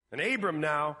And Abram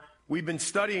now, we've been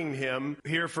studying him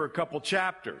here for a couple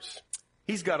chapters.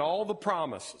 He's got all the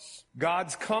promises.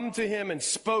 God's come to him and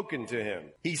spoken to him.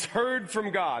 He's heard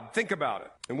from God. Think about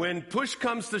it. And when push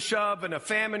comes to shove and a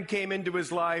famine came into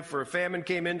his life, or a famine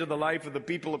came into the life of the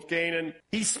people of Canaan,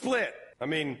 he split. I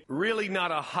mean, really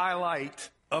not a highlight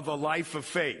of a life of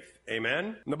faith.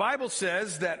 Amen? And the Bible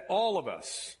says that all of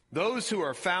us, those who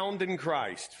are found in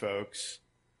Christ, folks,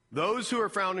 those who are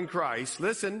found in Christ,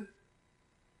 listen,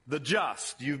 the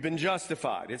just, you've been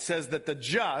justified. It says that the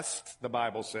just, the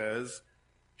Bible says,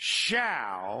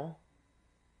 shall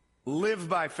live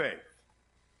by faith.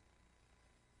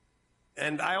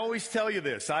 And I always tell you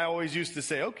this. I always used to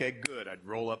say, okay, good. I'd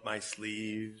roll up my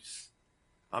sleeves.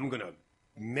 I'm going to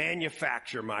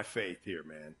manufacture my faith here,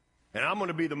 man. And I'm going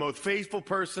to be the most faithful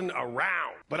person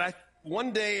around. But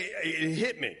one day it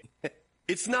hit me.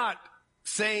 It's not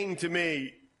saying to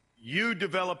me, you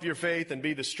develop your faith and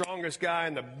be the strongest guy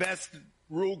and the best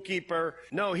rule keeper.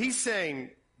 No, he's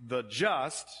saying the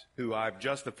just, who I've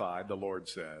justified, the Lord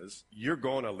says, you're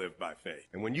going to live by faith.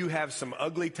 And when you have some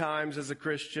ugly times as a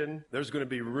Christian, there's going to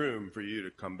be room for you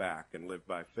to come back and live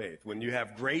by faith. When you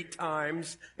have great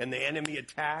times and the enemy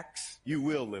attacks, you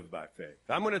will live by faith.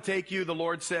 I'm going to take you, the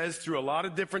Lord says, through a lot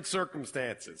of different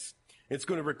circumstances. It's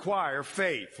going to require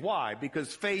faith. Why?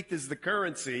 Because faith is the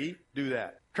currency, do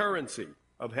that, currency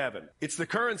of heaven. It's the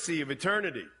currency of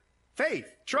eternity. Faith,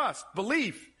 trust,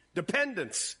 belief,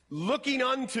 dependence, looking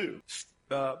unto,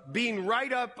 being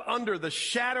right up under the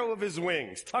shadow of his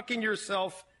wings, tucking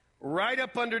yourself right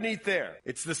up underneath there.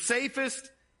 It's the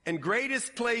safest and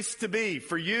greatest place to be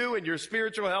for you and your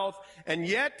spiritual health. And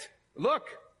yet, look,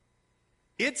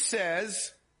 it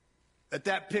says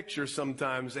that picture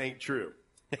sometimes ain't true.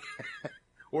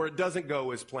 Or it doesn't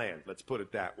go as planned. Let's put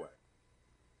it that way.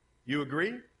 You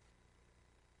agree?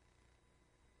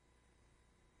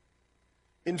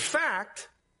 In fact,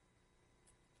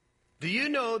 do you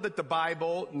know that the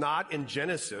Bible, not in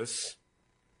Genesis,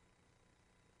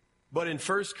 but in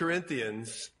 1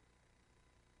 Corinthians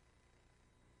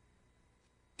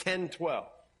 10:12,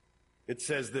 it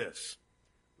says this,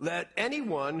 let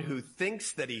anyone who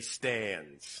thinks that he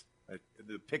stands,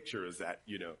 the picture is that,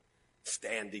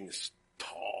 standing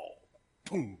tall,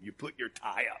 boom, you put your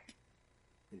tie up,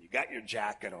 and you got your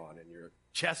jacket on, and your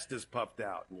chest is puffed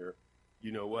out, and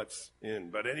you know what's in.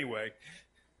 But anyway,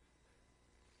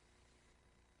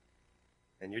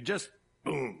 and you're just,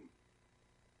 boom.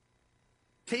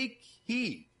 Take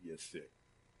heed, you see.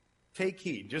 Take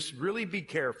heed. Just really be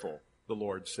careful, the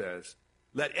Lord says.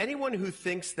 Let anyone who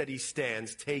thinks that he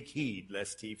stands take heed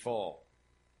lest he fall.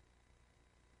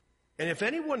 And if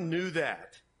anyone knew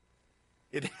that,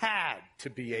 it had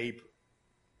to be Abram.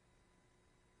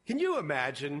 Can you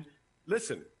imagine,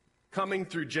 listen, coming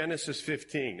through Genesis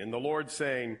 15 and the Lord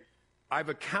saying, I've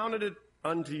accounted it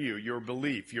unto you, your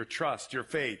belief, your trust, your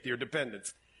faith, your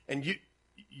dependence. And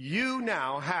you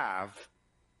now have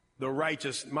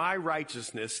my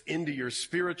righteousness into your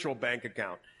spiritual bank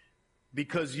account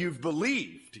because you've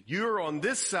believed. You're on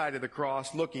this side of the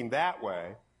cross looking that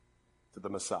way to the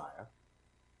Messiah.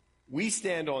 We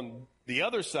stand on the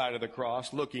other side of the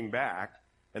cross looking back.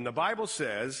 And the Bible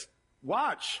says,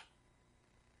 watch.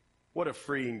 What a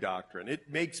freeing doctrine. It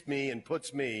makes me and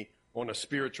puts me on a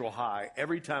spiritual high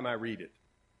every time I read it.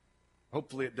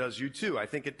 Hopefully it does you too. I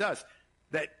think it does.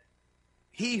 That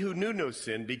he who knew no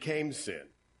sin became sin.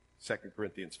 2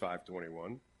 Corinthians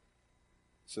 5:21.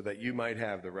 So that you might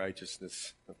have the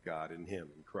righteousness of God in him,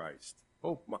 in Christ.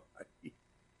 Oh my.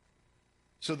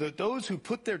 So that those who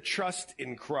put their trust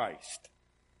in Christ,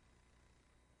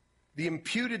 the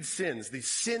imputed sins, the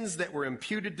sins that were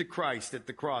imputed to Christ at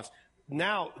the cross,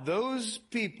 now, those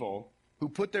people who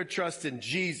put their trust in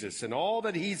Jesus and all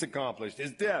that he's accomplished,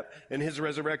 his death and his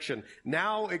resurrection,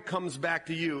 now it comes back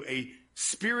to you, a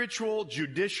spiritual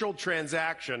judicial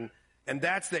transaction, and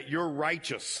that's that you're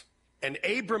righteous. And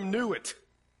Abram knew it.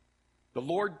 The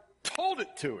Lord told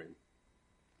it to him.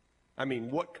 I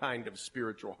mean, what kind of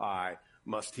spiritual high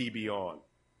must he be on?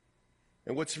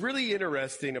 And what's really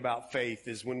interesting about faith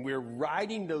is when we're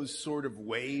riding those sort of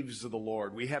waves of the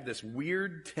Lord, we have this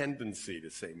weird tendency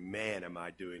to say, man, am I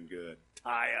doing good?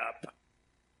 Tie up,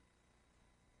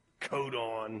 coat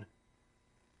on,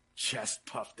 chest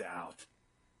puffed out,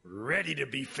 ready to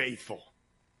be faithful.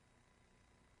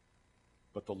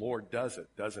 But the Lord does it,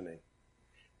 doesn't he?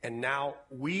 And now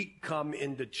we come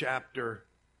into chapter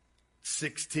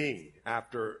 16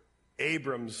 after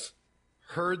Abram's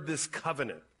heard this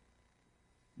covenant,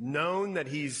 known that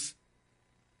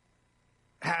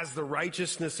has the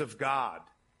righteousness of God.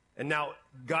 And now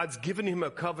God's given him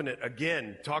a covenant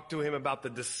again. Talk to him about the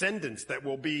descendants that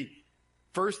will be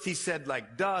First he said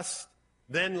like dust,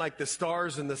 then like the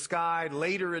stars in the sky.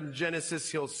 Later in Genesis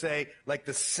he'll say like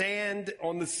the sand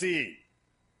on the sea.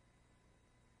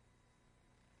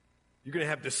 You're going to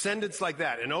have descendants like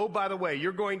that. And oh, by the way,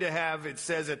 you're going to have, it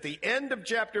says at the end of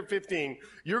chapter 15,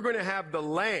 you're going to have the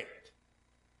land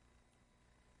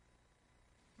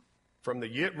from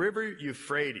the river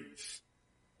Euphrates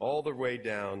all the way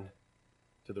down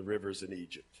to the rivers in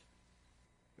Egypt.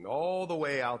 And all the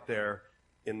way out there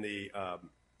in the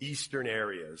eastern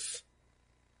areas,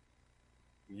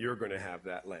 you're going to have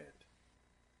that land.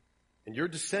 And your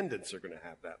descendants are going to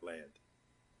have that land.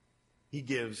 He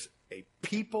gives a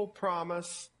people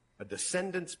promise, a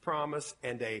descendants promise,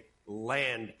 and a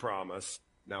land promise.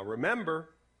 Now remember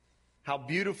how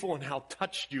beautiful and how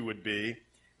touched you would be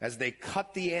as they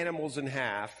cut the animals in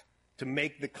half to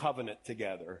make the covenant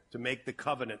together,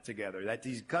 That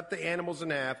he's cut the animals in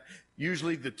half,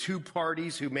 usually the two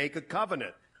parties who make a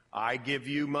covenant. I give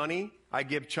you money, I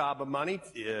give Chaba money,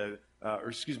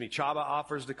 Chaba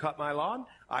offers to cut my lawn,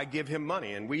 I give him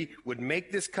money. And we would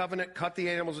make this covenant, cut the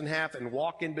animals in half, and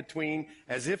walk in between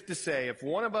as if to say, if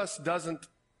one of us doesn't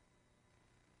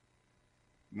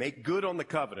make good on the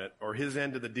covenant or his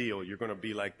end of the deal, you're going to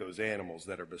be like those animals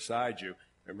that are beside you.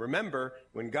 And remember,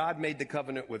 when God made the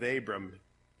covenant with Abram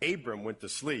went to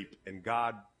sleep, and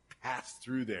God passed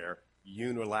through there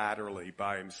unilaterally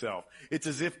by himself. It's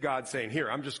as if God's saying,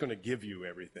 here, I'm just going to give you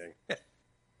everything.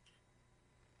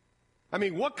 I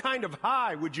mean, what kind of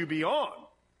high would you be on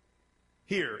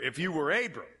here if you were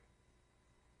Abram?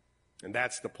 And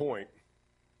that's the point.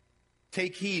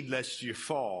 Take heed lest you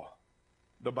fall,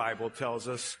 the Bible tells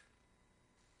us.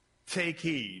 Take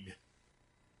heed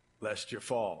lest you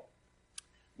fall.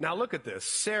 Now look at this.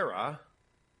 Sarah,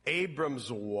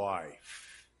 Abram's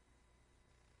wife,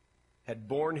 had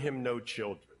borne him no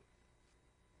children.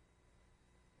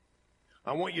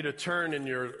 I want you to turn in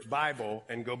your Bible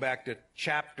and go back to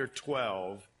chapter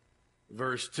 12,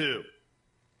 verse 2.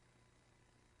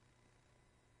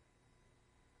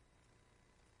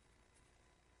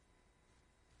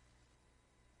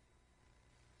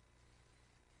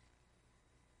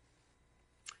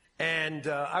 And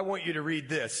I want you to read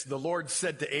this. The Lord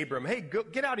said to Abram, hey, go,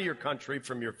 get out of your country,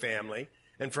 from your family,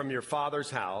 and from your father's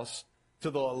house,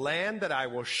 to the land that I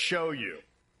will show you.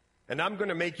 And I'm going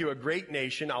to make you a great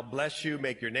nation. I'll bless you,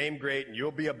 make your name great, and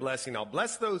you'll be a blessing. I'll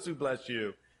bless those who bless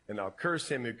you, and I'll curse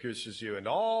him who curses you. And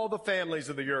all the families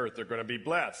of the earth are going to be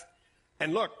blessed.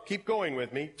 And look, keep going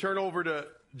with me. Turn over to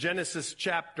Genesis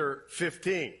chapter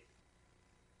 15.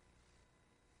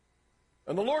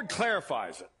 And the Lord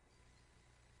clarifies it.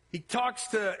 He talks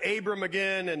to Abram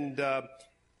again, and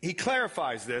he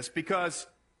clarifies this because,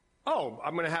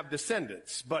 I'm going to have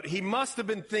descendants. But he must have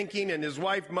been thinking, and his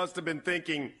wife must have been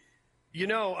thinking,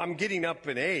 I'm getting up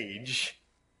in age.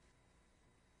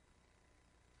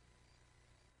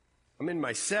 I'm in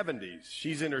my 70s.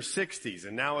 She's in her 60s.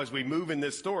 And now as we move in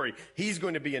this story, he's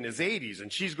going to be in his 80s,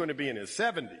 and she's going to be in his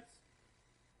 70s.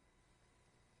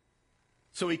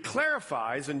 So he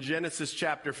clarifies in Genesis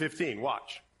chapter 15.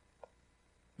 Watch.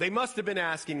 They must have been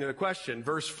asking the question,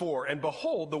 verse 4, and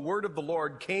behold, the word of the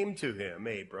Lord came to him,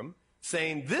 Abram,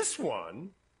 saying, this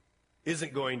one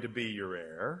isn't going to be your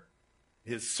heir,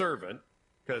 his servant,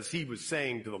 because he was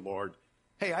saying to the Lord,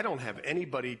 hey, I don't have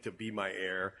anybody to be my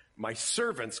heir. My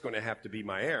servant's going to have to be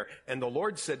my heir. And the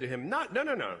Lord said to him,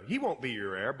 no, he won't be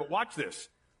your heir, but watch this.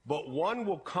 But one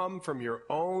will come from your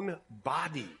own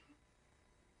body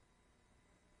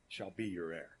shall be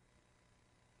your heir.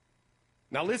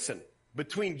 Now listen.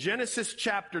 Between Genesis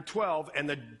chapter 12 and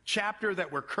the chapter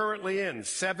that we're currently in,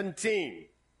 17,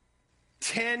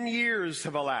 10 years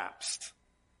have elapsed.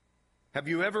 Have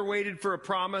you ever waited for a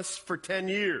promise for 10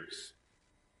 years?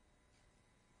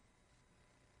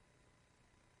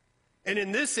 And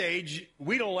in this age,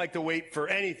 we don't like to wait for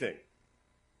anything.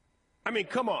 I mean,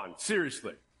 come on,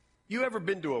 seriously. You ever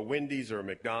been to a Wendy's or a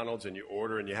McDonald's and you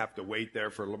order and you have to wait there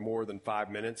for more than 5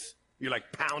 minutes? You're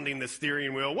like pounding the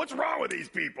steering wheel. What's wrong with these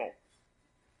people?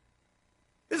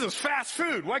 This is fast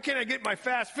food. Why can't I get my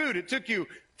fast food? It took you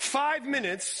 5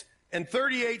 minutes and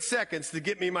 38 seconds to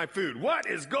get me my food. What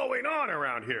is going on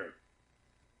around here?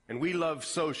 And we love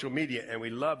social media, and we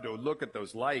love to look at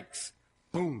those likes.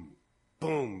 Boom,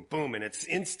 boom, boom, and it's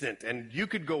instant. And you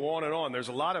could go on and on. There's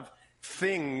a lot of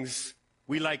things.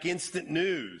 We like instant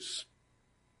news.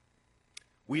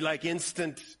 We like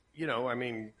instant,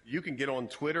 you can get on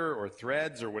Twitter or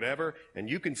Threads or whatever, and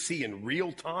you can see in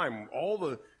real time all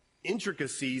the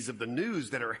intricacies of the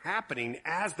news that are happening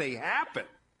as they happen.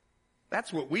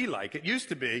 That's what we like. It used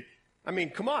to be,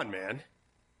 come on, man.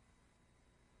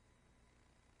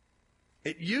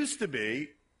 It used to be,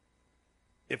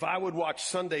 if I would watch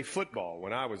Sunday football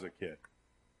when I was a kid,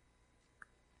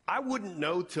 I wouldn't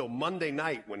know till Monday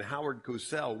night when Howard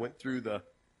Cosell went through the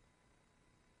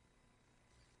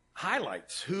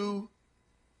highlights. Can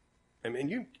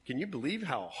you believe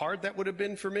how hard that would have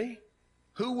been for me?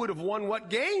 Who would have won what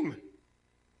game?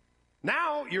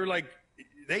 Now you're like,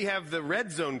 they have the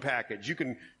red zone package. You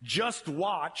can just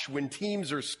watch when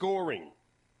teams are scoring.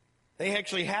 They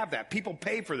actually have that. People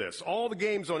pay for this. All the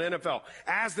games on NFL,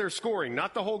 as they're scoring,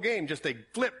 not the whole game, just they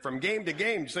flip from game to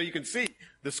game so you can see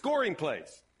the scoring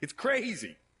plays. It's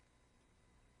crazy.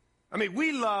 I mean,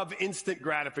 we love instant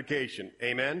gratification.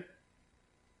 Amen?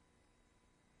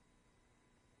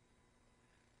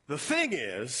 The thing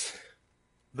is,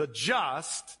 the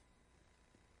just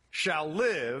shall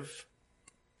live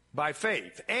by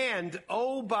faith. And,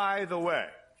 oh, by the way,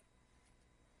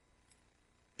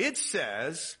 it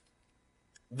says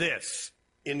this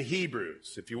in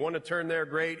Hebrews. If you want to turn there,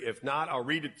 great. If not, I'll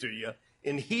read it to you.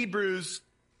 In Hebrews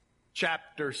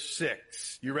chapter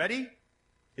 6. You ready?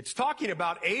 It's talking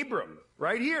about Abram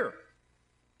right here.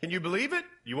 Can you believe it?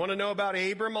 You want to know about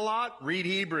Abram a lot? Read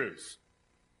Hebrews.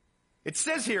 It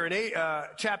says here in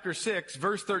chapter 6,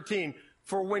 verse 13,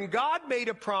 for when God made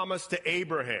a promise to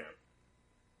Abraham,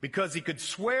 because he could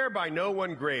swear by no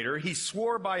one greater, he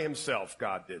swore by himself,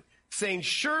 God did, saying,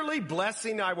 surely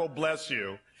blessing I will bless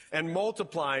you, and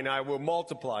multiplying I will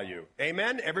multiply you.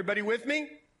 Amen? Everybody with me?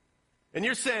 And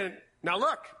you're saying, now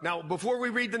look, now before we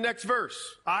read the next verse,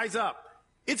 eyes up.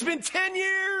 It's been 10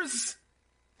 years.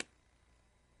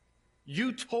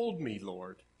 You told me,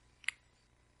 Lord.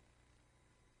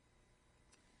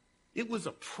 It was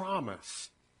a promise.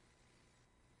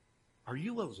 Are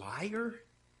you a liar?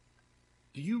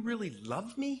 Do you really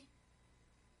love me?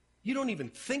 You don't even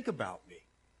think about me.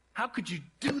 How could you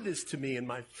do this to me and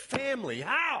my family?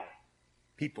 How?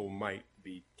 People might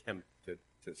be tempted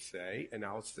to say, and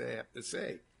have to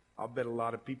say, I'll bet a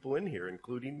lot of people in here,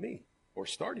 including me, or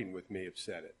starting with me, have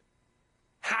said it.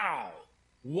 How?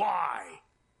 Why?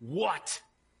 What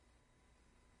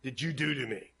did you do to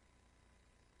me?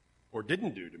 Or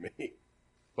didn't do to me?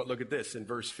 But look at this in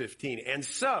verse 15. And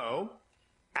so,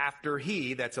 after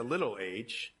he, that's a little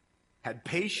h, had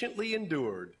patiently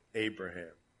endured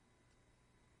Abraham.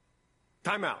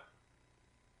 Time out.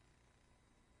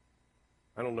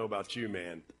 I don't know about you,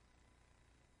 man,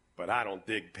 but I don't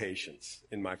dig patience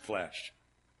in my flesh.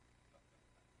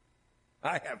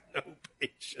 I have no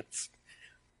patience.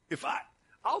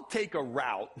 I'll take a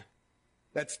route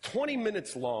that's 20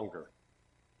 minutes longer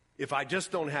if I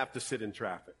just don't have to sit in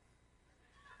traffic.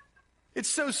 It's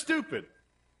so stupid.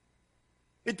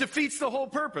 It defeats the whole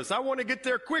purpose. I want to get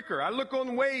there quicker. I look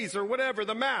on Waze or whatever,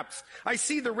 the maps. I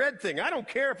see the red thing. I don't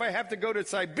care if I have to go to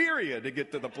Siberia to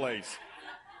get to the place.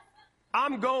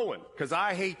 I'm going because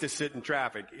I hate to sit in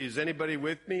traffic. Is anybody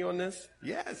with me on this?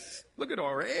 Yes. Look at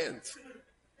our hands.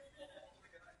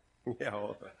 Yeah,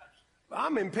 well,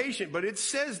 I'm impatient, but it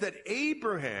says that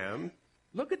Abraham,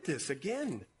 look at this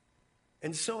again.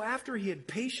 And so after he had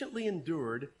patiently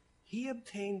endured, he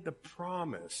obtained the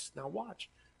promise. Now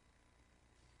watch.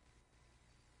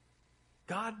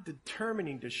 God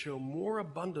determining to show more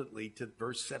abundantly, to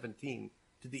verse 17,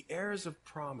 to the heirs of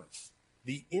promise,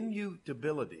 the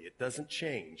immutability, it doesn't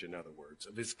change, in other words,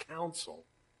 of his counsel,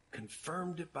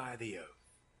 confirmed it by the oath,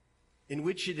 in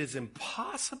which it is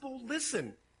impossible,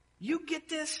 listen, you get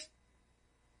this?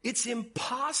 It's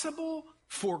impossible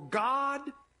for God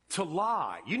to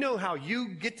lie. You know how you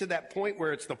get to that point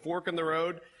where it's the fork in the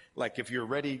road? Like if you're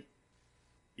ready,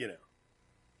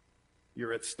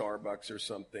 you're at Starbucks or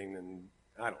something and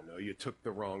I don't know, you took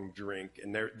the wrong drink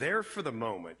and they're there for the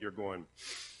moment. You're going,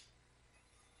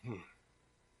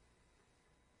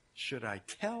 should I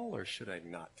tell or should I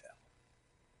not tell?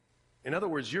 In other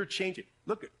words, you're changing.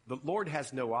 Look, the Lord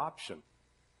has no option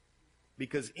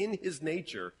because in his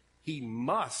nature, he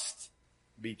must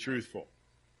be truthful.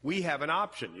 We have an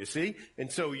option, you see?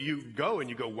 And so you go and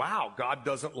you go, wow, God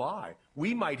doesn't lie.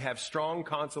 We might have strong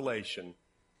consolation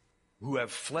who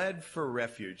have fled for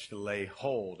refuge to lay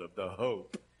hold of the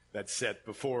hope that's set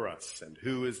before us. And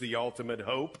who is the ultimate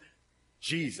hope?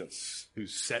 Jesus,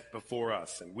 who's set before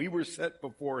us. And we were set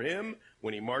before him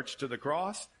when he marched to the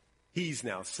cross. He's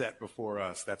now set before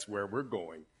us. That's where we're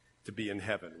going, to be in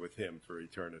heaven with him for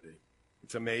eternity.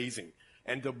 It's amazing.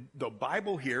 And the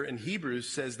Bible here in Hebrews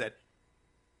says that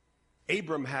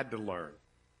Abram had to learn.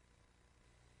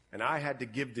 And I had to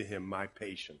give to him my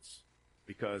patience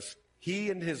because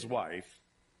he and his wife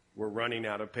were running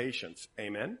out of patience.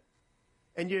 Amen?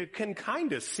 And you can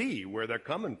kind of see where they're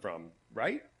coming from,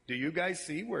 right? Do you guys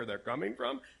see where they're coming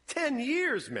from? 10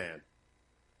 years, man.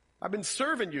 I've been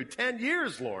serving you 10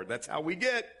 years, Lord. That's how we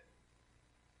get.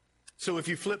 So if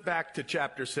you flip back to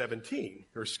chapter 16,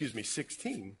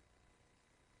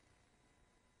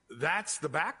 that's the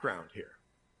background here.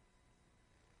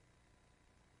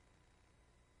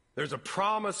 There's a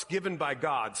promise given by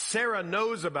God. Sarah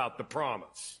knows about the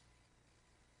promise.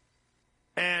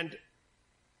 And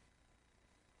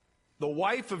the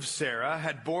wife of Sarah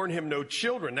had borne him no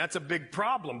children. That's a big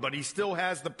problem, but he still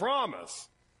has the promise.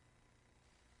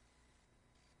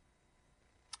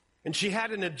 And she had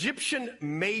an Egyptian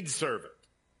maidservant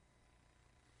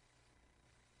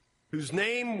whose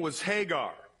name was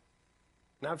Hagar.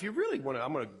 Now, if you really want to,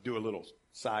 I'm going to do a little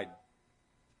side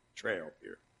trail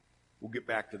here. We'll get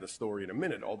back to the story in a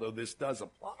minute, although this does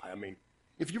apply. I mean,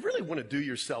 if you really want to do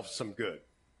yourself some good,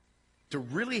 to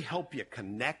really help you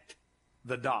connect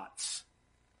the dots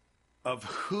of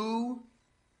who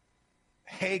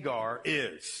Hagar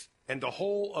is and the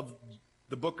whole of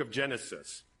the book of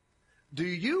Genesis, do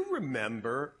you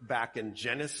remember back in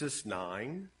Genesis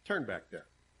 9? Turn back there.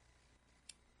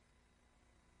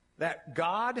 That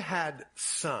God had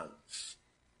sons.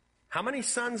 How many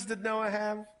sons did Noah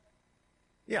have?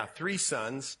 Yeah, 3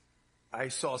 sons. I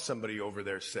saw somebody over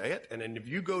there say it. And then if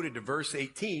you go to verse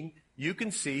 18, you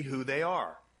can see who they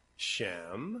are.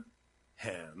 Ham,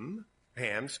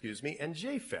 and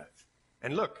Japheth.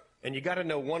 And look, and you got to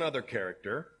know one other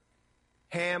character.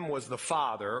 Ham was the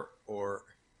father,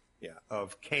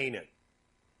 of Canaan.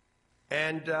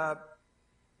 And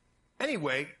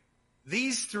anyway,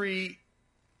 these 3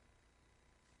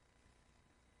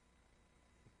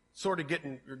 sort of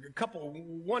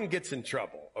one gets in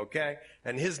trouble, okay?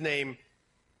 And his name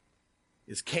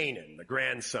is Canaan, the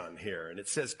grandson here. And it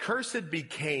says, "Cursed be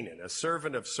Canaan, a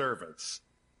servant of servants.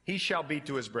 He shall be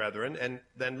to his brethren." And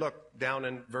then look down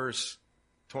in verse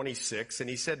 26. "And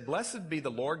he said, Blessed be the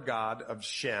Lord God of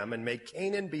Shem, and may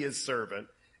Canaan be his servant,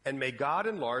 and may God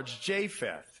enlarge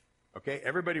Japheth." Okay,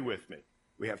 everybody with me.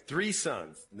 We have 3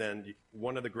 sons. Then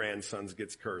one of the grandsons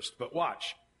gets cursed. But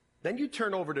watch. Then you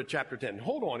turn over to chapter 10.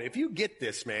 Hold on. If you get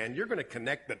this, man, you're going to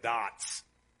connect the dots.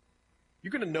 You're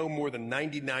going to know more than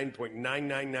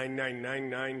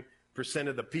 99.99999%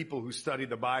 of the people who study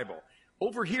the Bible.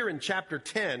 Over here in chapter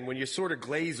 10, when you sort of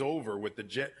glaze over with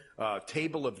the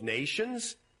table of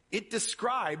nations, it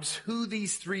describes who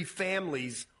these 3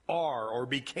 families are or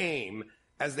became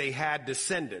as they had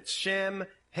descendants. Shem,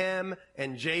 Ham,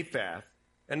 and Japheth.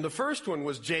 And the first one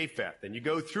was Japheth. And you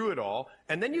go through it all.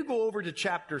 And then you go over to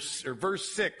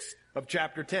verse 6 of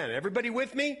chapter 10. Everybody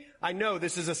with me? I know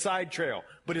this is a side trail,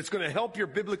 but it's going to help your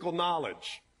biblical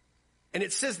knowledge. And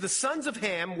it says the sons of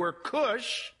Ham were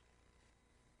Cush,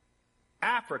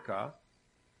 Africa,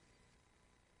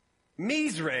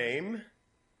 Mizraim,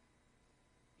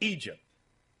 Egypt.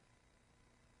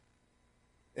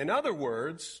 In other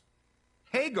words,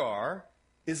 Hagar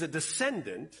is a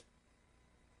descendant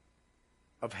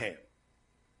of Ham.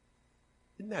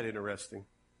 Isn't that interesting?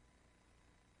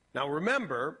 Now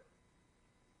remember,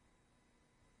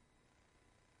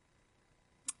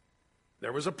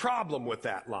 there was a problem with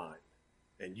that line.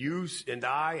 And you and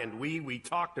I and we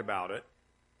talked about it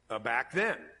back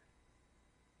then.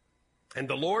 And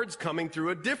the Lord's coming through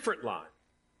a different line.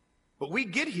 But we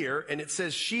get here and it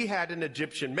says she had an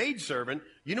Egyptian maidservant.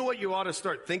 You know what you ought to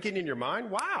start thinking in your mind?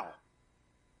 Wow.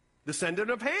 Descendant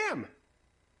of Ham.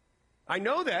 I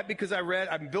know that because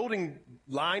I'm building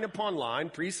line upon line,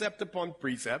 precept upon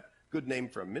precept. Good name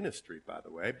for a ministry, by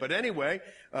the way. But anyway,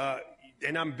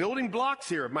 and I'm building blocks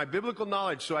here of my biblical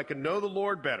knowledge so I can know the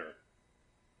Lord better.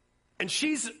 And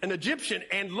she's an Egyptian.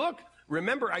 And look,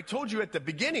 remember, I told you at the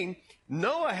beginning,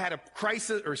 Abram had a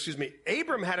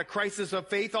crisis of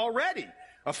faith already.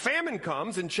 A famine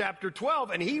comes in chapter 12,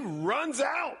 and he runs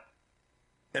out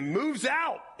and moves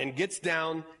out and gets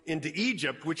down into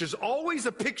Egypt, which is always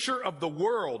a picture of the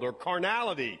world or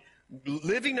carnality,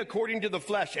 living according to the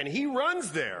flesh. And he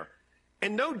runs there.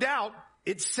 And no doubt,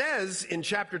 it says in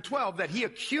chapter 12 that he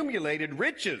accumulated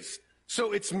riches.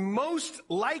 So it's most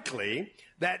likely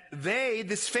that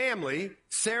this family,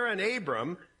 Sarah and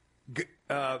Abram,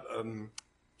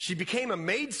 she became a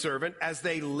maidservant as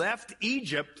they left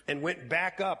Egypt and went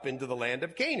back up into the land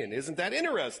of Canaan. Isn't that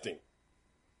interesting?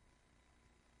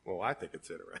 Well, I think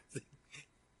it's interesting.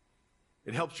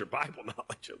 It helps your Bible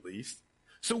knowledge at least.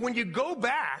 So when you go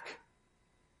back,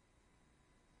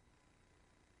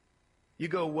 you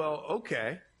go, well,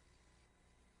 okay.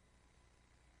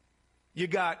 You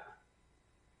got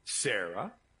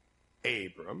Sarah,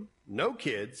 Abram, no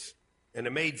kids, and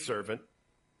a maidservant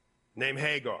named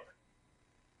Hagar.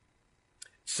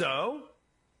 So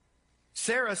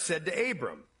Sarah said to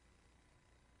Abram,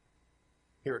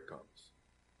 here it comes.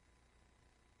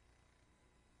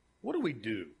 What do we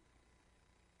do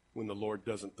when the Lord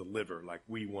doesn't deliver like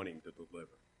we want him to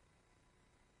deliver?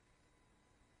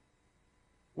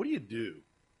 What do you do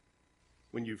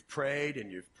when you've prayed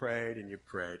and you've prayed and you've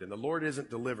prayed and the Lord isn't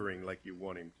delivering like you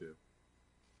want him to?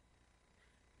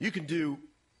 You can do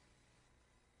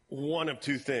one of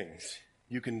two things.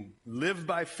 You can live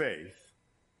by faith,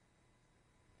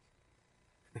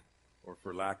 or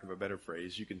for lack of a better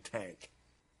phrase, you can tank.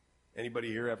 Anybody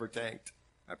here ever tanked?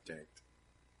 I've tanked.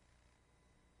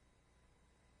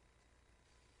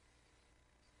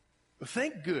 But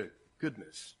thank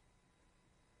goodness,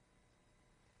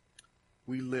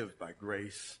 we live by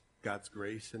grace, God's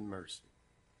grace and mercy.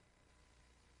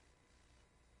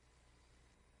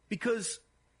 Because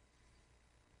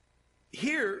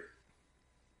here,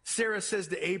 Sarah says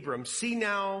to Abram, see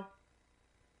now,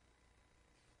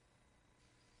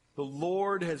 the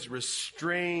Lord has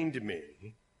restrained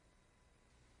me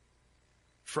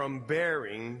from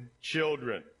bearing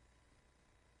children.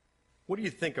 What do you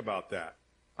think about that?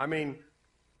 I mean,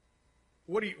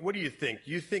 what do you think?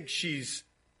 You think she's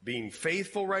being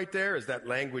faithful right there? Is that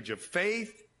language of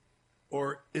faith?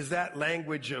 Or is that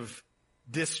language of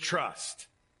distrust?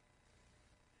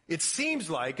 It seems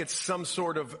like it's some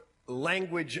sort of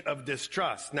language of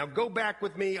distrust. Now go back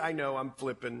with me. I know I'm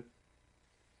flipping.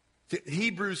 To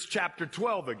Hebrews chapter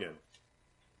 12 again.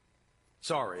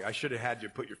 Sorry, I should have had you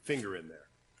put your finger in there.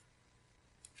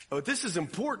 But this is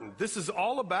important. This is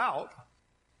all about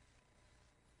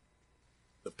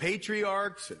the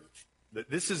patriarchs. And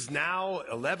this is now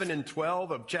 11 and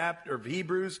 12 of chapter of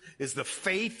Hebrews is the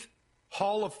faith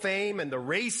hall of fame and the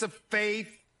race of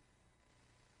faith.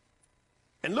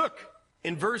 And look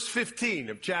in verse 15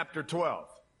 of chapter 12.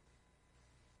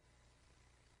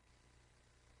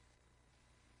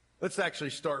 Let's actually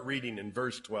start reading in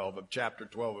verse 12 of chapter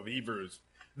 12 of Hebrews.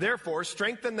 Therefore,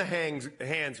 strengthen the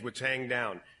hands which hang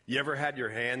down. You ever had your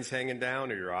hands hanging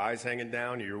down or your eyes hanging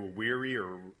down? Or you were weary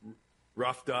or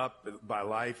roughed up by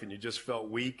life and you just felt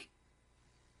weak?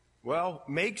 Well,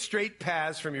 make straight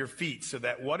paths from your feet so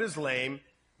that what is lame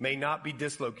may not be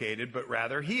dislocated, but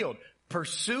rather healed.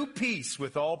 Pursue peace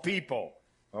with all people.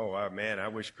 Oh, man, I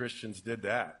wish Christians did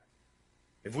that.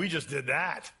 If we just did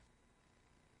that,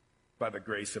 by the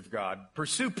grace of God.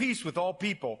 Pursue peace with all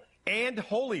people and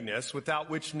holiness,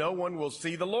 without which no one will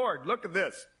see the Lord. Look at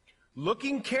this.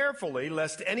 Looking carefully,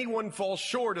 lest anyone fall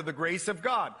short of the grace of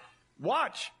God.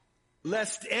 Watch.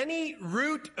 Lest any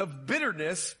root of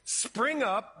bitterness spring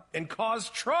up and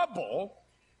cause trouble,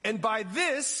 and by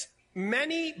this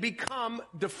many become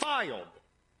defiled.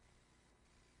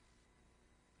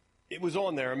 It was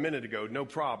on there a minute ago, no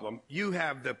problem. You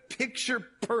have the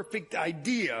picture-perfect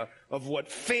idea of what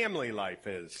family life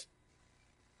is.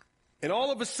 And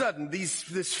all of a sudden,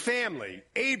 this family,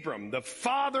 Abram, the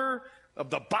father of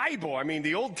the Bible, I mean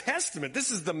the Old Testament,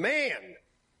 this is the man,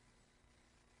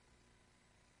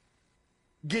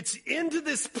 gets into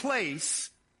this place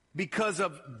because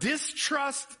of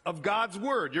distrust of God's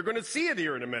word. You're going to see it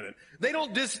here in a minute. They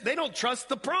don't trust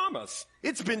the promise.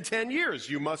 It's been 10 years.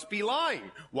 You must be lying.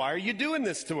 Why are you doing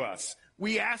this to us?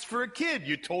 We asked for a kid.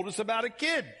 You told us about a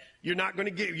kid. You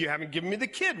haven't given me the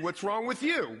kid. What's wrong with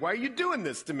you? Why are you doing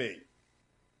this to me?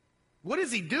 What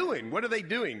is he doing? What are they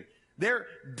doing? They're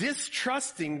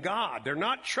distrusting God. They're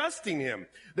not trusting him.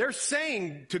 They're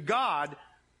saying to God,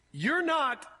 you're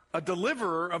not a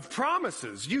deliverer of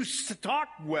promises. You talk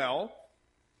well.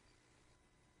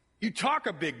 You talk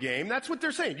a big game. That's what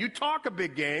they're saying. You talk a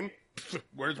big game.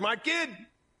 Where's my kid?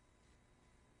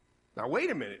 Now,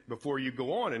 wait a minute before you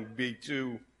go on and be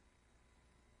too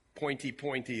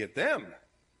pointy at them.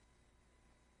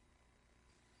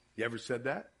 You ever said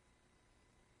that?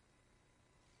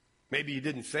 Maybe you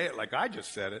didn't say it like I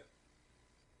just said it,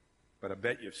 but I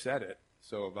bet you've said it.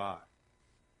 So have I.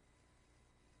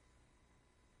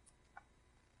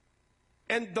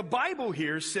 And the Bible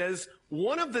here says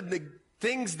one of the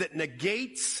things that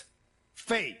negates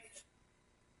faith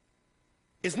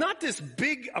is not this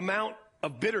big amount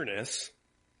of bitterness,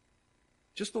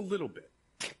 just a little bit.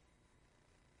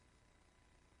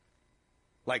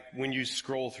 Like when you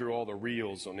scroll through all the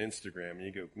reels on Instagram and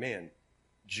you go, man,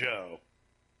 Joe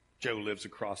lives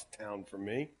across town from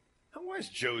me. Why is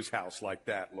Joe's house like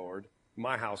that, Lord?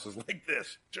 My house is like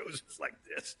this. Joe's is like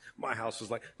this. My house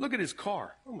is like, look at his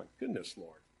car. Oh my goodness,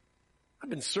 Lord. I've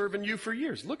been serving you for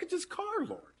years. Look at this car,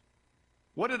 Lord.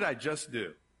 What did I just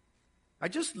do? I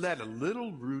just let a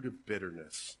little root of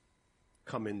bitterness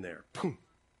come in there. Boom.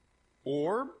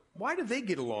 Or why do they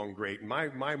get along great and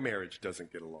my marriage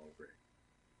doesn't get along great?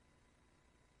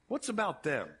 What's about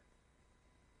them?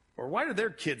 Or why do their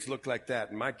kids look like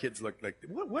that and my kids look like that?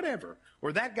 Whatever.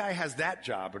 Or that guy has that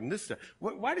job and this.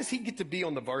 Why does he get to be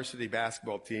on the varsity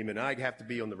basketball team and I have to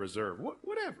be on the reserve?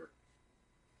 Whatever.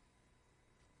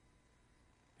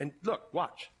 And look,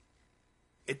 watch.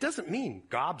 It doesn't mean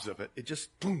gobs of it. It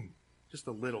just, boom, just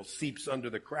a little seeps under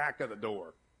the crack of the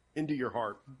door into your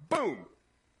heart. Boom.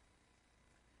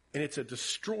 And it's a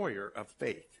destroyer of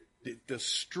faith. It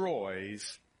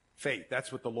destroys faith.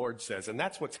 That's what the Lord says. And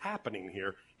that's what's happening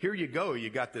here. Here you go.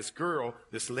 You got this girl,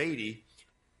 this lady.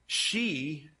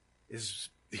 She is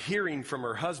hearing from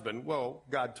her husband, well,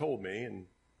 God told me, and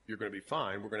you're going to be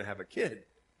fine. We're going to have a kid.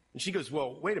 And she goes,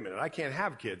 well, wait a minute. I can't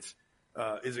have kids.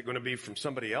 Is it going to be from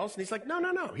somebody else? And he's like,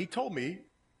 no. He told me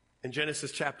in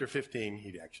Genesis chapter 15,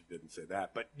 he actually didn't say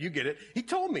that, but you get it. He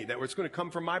told me that it's going to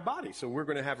come from my body. So we're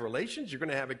going to have relations. You're going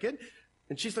to have a kid.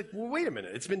 And she's like, well, wait a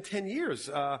minute. It's been 10 years.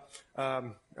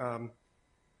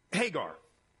 Hagar,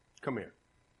 come here.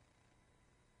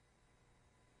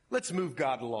 Let's move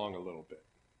God along a little bit.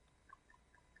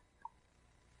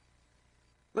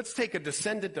 Let's take a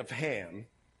descendant of Ham,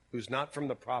 who's not from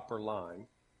the proper line.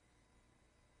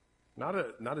 Not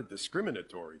a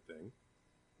discriminatory thing.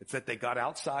 It's that they got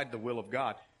outside the will of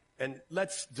God. And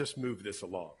let's just move this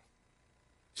along.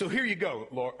 So here you go,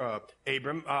 Lord,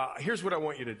 Abram. Here's what I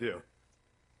want you to do.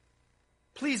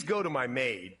 Please go to my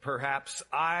maid. Perhaps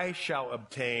I shall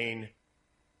obtain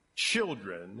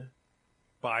children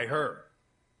by her.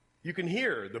 You can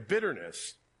hear the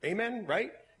bitterness. Amen,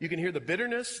 right? You can hear the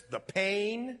bitterness, the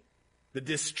pain, the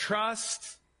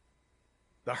distrust,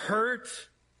 the hurt.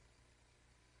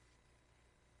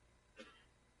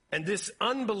 And this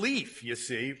unbelief, you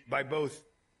see, by both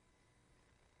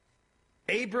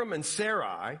Abram and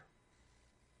Sarai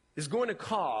is going to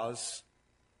cause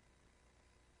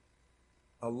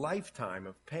a lifetime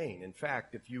of pain. In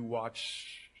fact, if you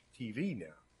watch TV now,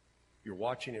 you're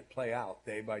watching it play out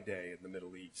day by day in the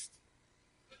Middle East.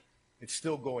 It's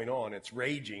still going on. It's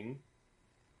raging.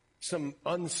 Some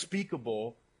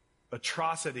unspeakable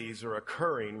atrocities are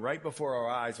occurring right before our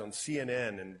eyes on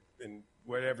CNN and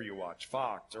wherever you watch,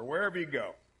 Fox or wherever you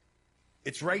go.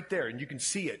 It's right there and you can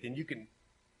see it and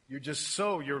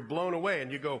you're blown away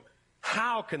and you go,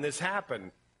 how can this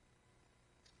happen?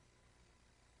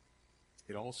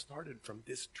 It all started from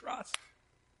distrust.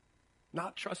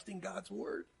 Not trusting God's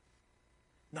word.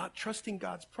 Not trusting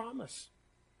God's promise.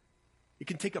 You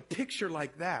can take a picture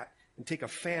like that and take a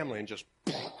family and just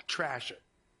trash it.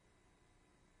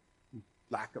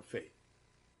 Lack of faith.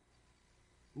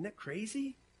 Isn't that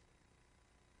crazy?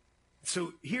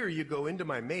 So here you go, into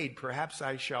my maid, perhaps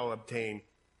I shall obtain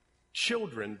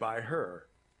children by her.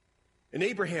 And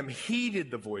Abraham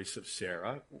heeded the voice of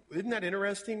Sarah. Isn't that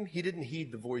interesting? He didn't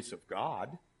heed the voice of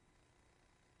God.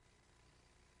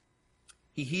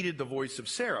 He heeded the voice of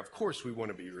Sarah. Of course, we want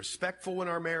to be respectful in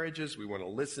our marriages. We want to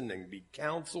listen and be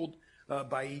counseled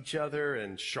by each other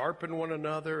and sharpen one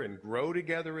another and grow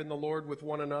together in the Lord with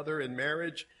one another in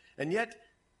marriage. And yet,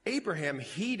 Abraham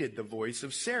heeded the voice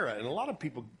of Sarah. And a lot of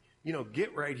people,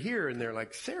 get right here and they're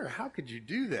like, Sarah, how could you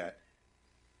do that?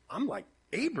 I'm like,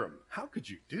 Abram, how could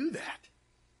you do that?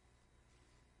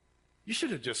 You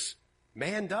should have just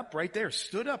manned up right there,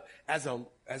 stood up as a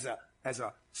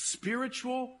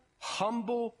spiritual,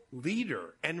 humble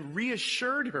leader and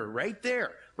reassured her right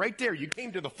there. Right there. You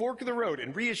came to the fork of the road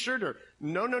and reassured her.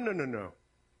 No.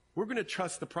 We're going to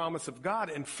trust the promise of God.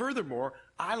 And furthermore,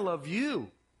 I love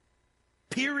you.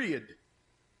 Period.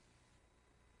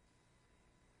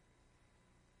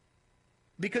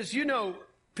 Because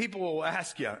people will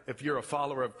ask you if you're a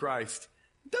follower of Christ,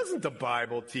 doesn't the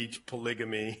Bible teach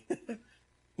polygamy?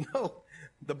 No,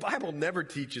 the Bible never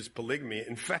teaches polygamy.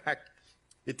 In fact,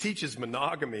 it teaches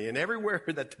monogamy. And everywhere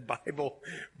that the Bible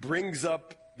brings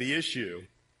up the issue,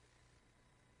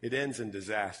 it ends in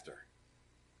disaster.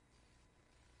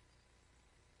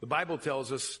 The Bible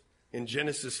tells us in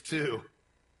Genesis 2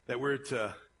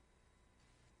 that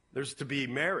there's to be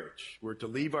marriage. We're to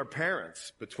leave our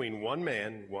parents between one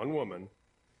man, one woman.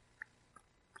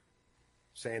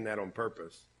 Saying that on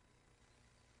purpose.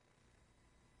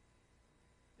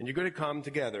 And you're going to come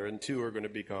together and two are going to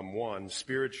become one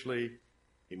spiritually,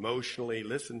 emotionally,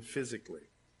 physically.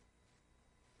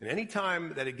 And any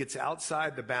time that it gets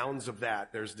outside the bounds of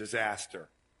that, there's disaster.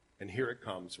 And here it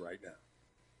comes right now.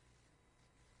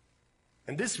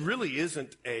 And this really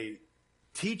isn't a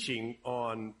teaching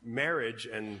on marriage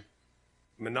and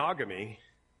monogamy.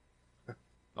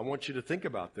 I want you to think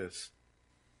about this.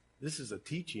 This is a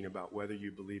teaching about whether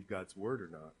you believe God's word or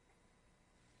not.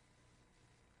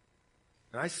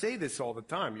 And I say this all the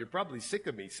time. You're probably sick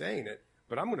of me saying it,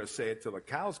 but I'm going to say it till the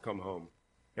cows come home.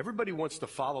 Everybody wants to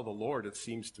follow the Lord, it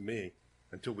seems to me.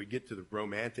 until we get to the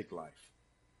romantic life.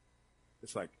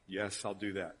 It's like, yes, I'll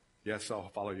do that. Yes, I'll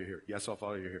follow you here. Yes, I'll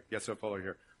follow you here. Yes, I'll follow you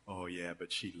here. Oh, yeah,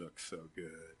 but she looks so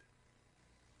good.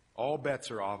 All bets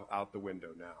are out the window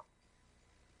now.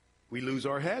 We lose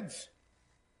our heads.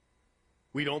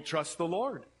 We don't trust the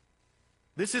Lord.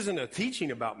 This isn't a teaching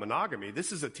about monogamy.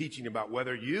 This is a teaching about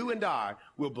whether you and I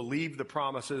will believe the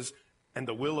promises and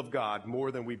the will of God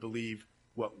more than we believe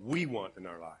what we want in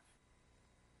our life.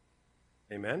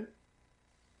 Amen?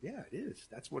 Yeah, it is.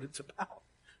 That's what it's about.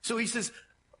 So he says,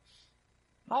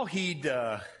 I'll heed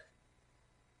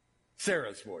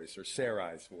Sarah's voice or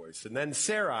Sarai's voice. And then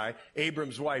Sarai,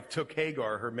 Abram's wife, took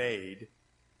Hagar, her maid,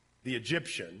 the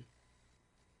Egyptian,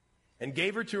 and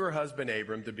gave her to her husband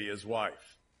Abram to be his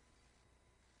wife.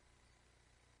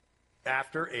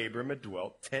 After Abram had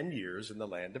dwelt 10 years in the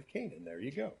land of Canaan. There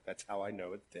you go. That's how I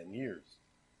know it's 10 years.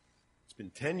 It's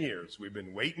been 10 years. We've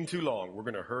been waiting too long. We're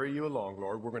going to hurry you along,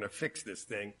 Lord. We're going to fix this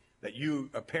thing that you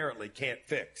apparently can't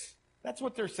fix. That's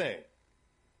what they're saying.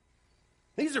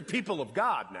 These are people of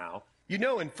God now. You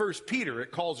know, in 1 Peter,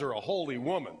 it calls her a holy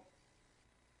woman.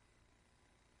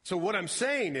 So what I'm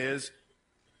saying is,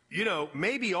 you know,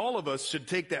 maybe all of us should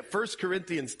take that 1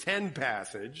 Corinthians 10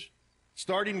 passage,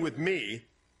 starting with me,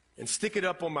 and stick it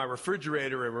up on my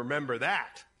refrigerator and remember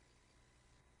that.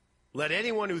 Let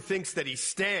anyone who thinks that he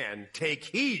stand take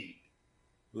heed,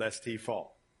 lest he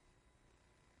fall.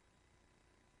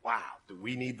 Wow, do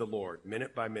we need the Lord,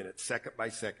 minute by minute, second by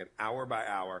second, hour by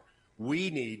hour.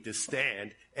 We need to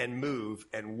stand and move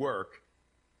and work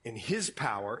in his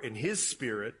power, in his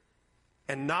spirit,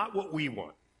 and not what we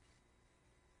want.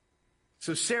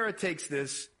 So Sarah takes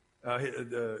this,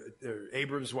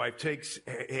 Abram's wife takes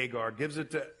Hagar, gives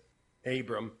it to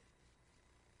Abram.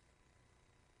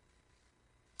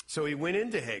 So he went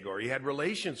into Hagar. He had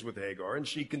relations with Hagar, and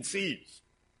she conceives.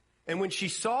 And when she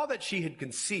saw that she had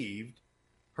conceived,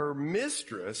 her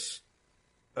mistress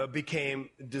became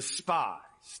despised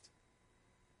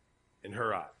in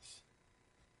her eyes.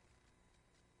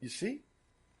 You see?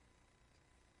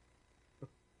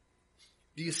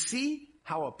 Do you see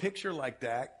how a picture like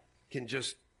that can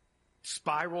just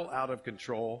spiral out of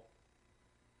control?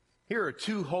 Here are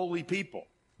two holy people,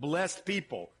 blessed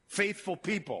people, faithful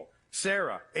people,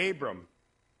 Sarah, Abram.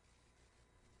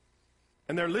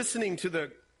 And they're listening to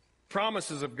the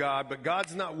promises of God, but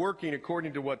God's not working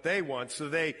according to what they want, so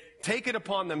they take it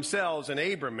upon themselves, and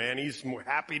Abram, man, he's more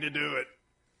happy to do it.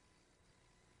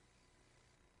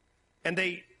 And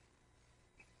they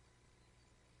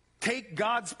take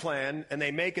God's plan and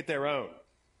they make it their own.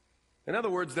 In other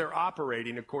words, they're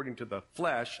operating according to the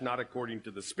flesh, not according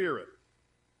to the spirit.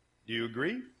 Do you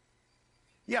agree?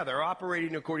 Yeah, they're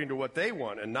operating according to what they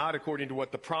want and not according to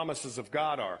what the promises of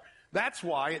God are. That's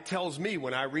why it tells me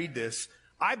when I read this,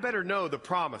 I better know the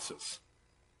promises.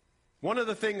 One of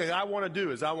the things that I want to do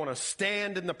is I want to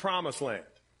stand in the promised land.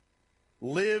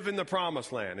 Live in the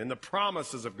promised land, in the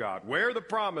promises of God, where the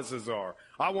promises are.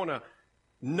 I want to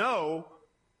know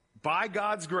by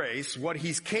God's grace what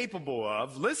he's capable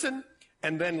of. Listen,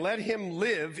 and then let him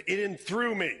live in and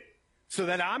through me, so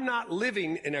that I'm not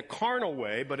living in a carnal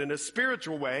way, but in a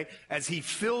spiritual way, as he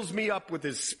fills me up with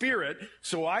his spirit,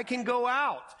 so I can go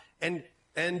out and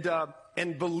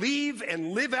believe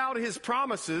and live out his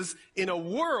promises in a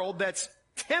world that's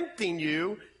tempting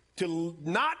you to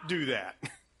not do that.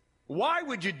 Why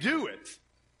would you do it?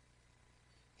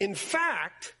 In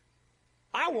fact,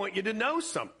 I want you to know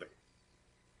something.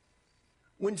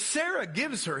 When Sarah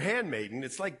gives her handmaiden,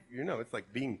 it's like, it's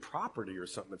like being property or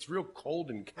something. It's real cold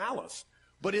and callous.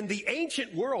 But in the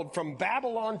ancient world, from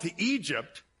Babylon to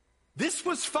Egypt, this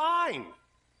was fine.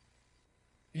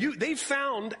 They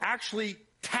found actually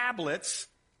tablets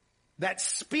that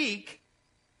speak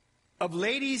of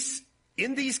ladies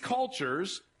in these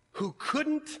cultures who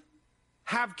couldn't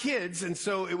have kids, and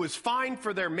so it was fine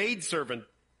for their maidservant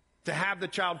to have the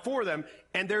child for them.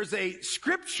 And there's a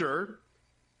scripture.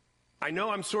 I know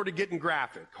I'm sort of getting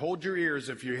graphic. Hold your ears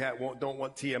if you don't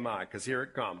want TMI, because here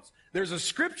it comes. There's a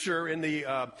scripture in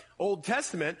the Old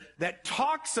Testament that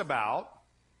talks about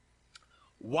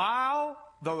while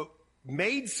the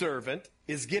maidservant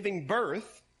is giving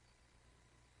birth,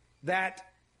 that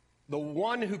the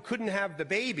one who couldn't have the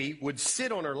baby would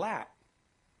sit on her lap.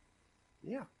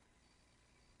 Yeah.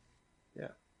 Yeah.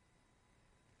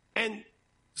 And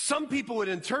some people would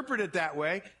interpret it that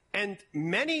way, and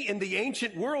many in the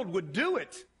ancient world would do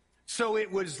it. So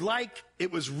it was like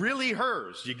it was really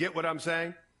hers. You get what I'm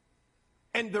saying?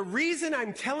 And the reason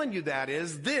I'm telling you that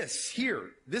is this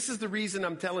here. This is the reason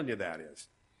I'm telling you that is.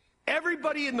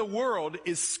 Everybody in the world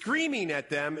is screaming at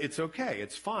them, it's okay,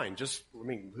 it's fine.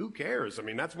 Who cares?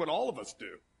 That's what all of us do.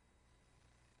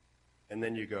 And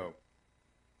then you go,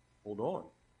 hold on.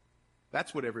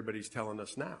 That's what everybody's telling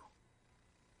us now.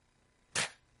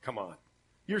 Come on.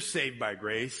 You're saved by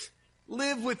grace.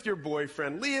 Live with your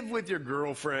boyfriend. Live with your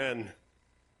girlfriend.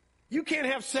 You can't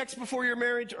have sex before your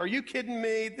marriage? Are you kidding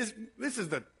me? This is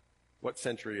what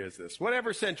century is this?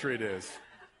 Whatever century it is.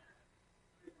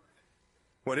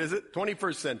 What is it?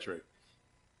 21st century.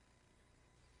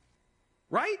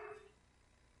 Right?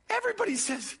 Everybody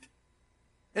says it.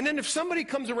 And then if somebody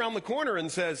comes around the corner and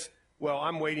says, well,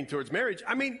 I'm waiting towards marriage.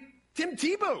 I mean, Tim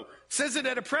Tebow says it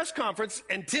at a press conference,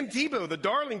 and Tim Tebow, the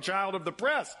darling child of the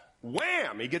press,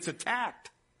 wham, he gets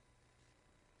attacked.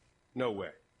 No way.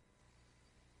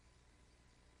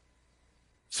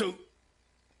 So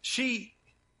she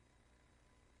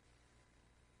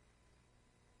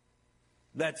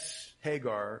lets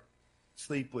Hagar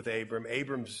sleep with Abram.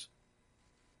 Abram's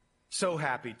so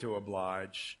happy to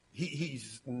oblige.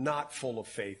 He's not full of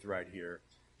faith right here.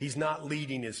 He's not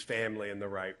leading his family in the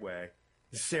right way.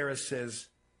 Sarah says,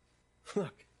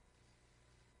 look,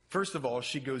 first of all,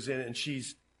 she goes in and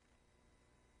she's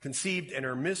conceived, and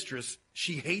her mistress,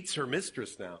 she hates her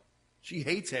mistress now. She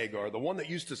hates Hagar, the one that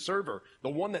used to serve her, the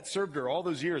one that served her all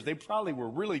those years. They probably were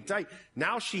really tight.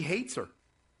 Now she hates her.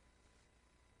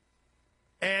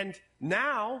 And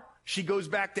now she goes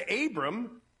back to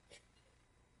Abram.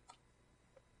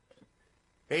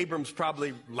 Abram's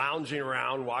probably lounging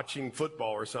around watching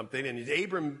football or something.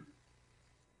 And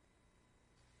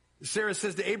Sarah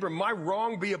says to Abram, my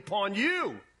wrong be upon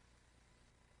you.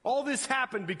 All this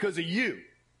happened because of you.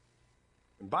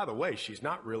 And by the way, she's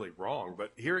not really wrong,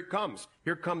 but here it comes.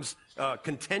 Here comes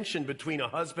contention between a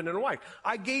husband and a wife.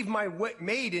 I gave my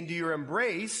maid into your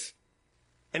embrace,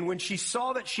 and when she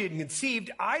saw that she had conceived,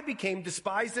 I became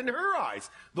despised in her eyes.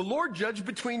 The Lord judged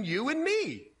between you and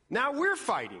me. Now we're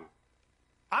fighting.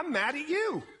 I'm mad at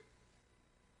you.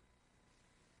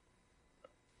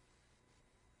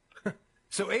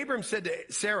 So Abram said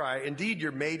to Sarai, indeed,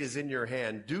 your maid is in your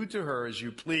hand. Do to her as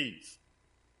you please.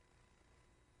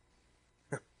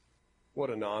 What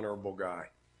an honorable guy.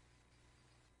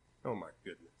 Oh, my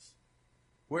goodness.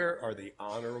 Where are the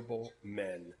honorable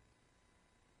men?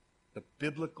 The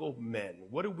biblical men.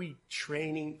 What are we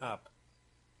training up?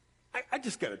 I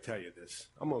just got to tell you this.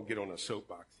 I'm going to get on a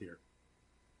soapbox here.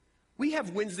 We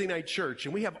have Wednesday night church,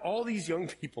 and we have all these young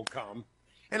people come,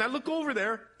 and I look over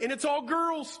there, and it's all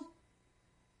girls.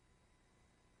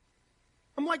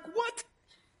 I'm like, what?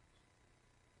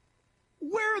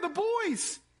 Where are the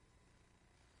boys?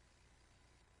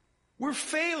 We're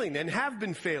failing and have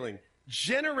been failing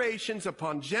generations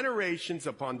upon generations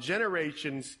upon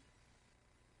generations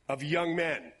of young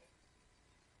men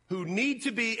who need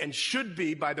to be and should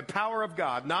be, by the power of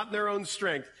God, not in their own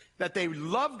strength, that they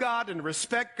love God and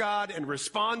respect God and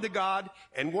respond to God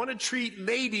and want to treat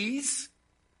ladies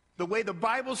the way the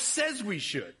Bible says we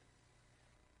should.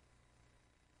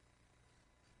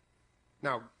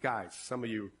 Now, guys, some of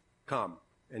you come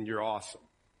and you're awesome,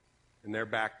 and they're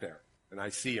back there, and I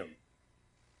see them.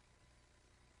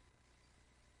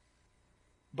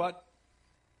 But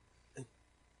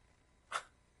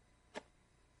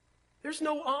there's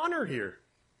no honor here.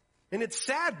 And it's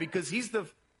sad because he's the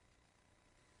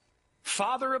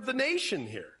father of the nation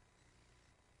here.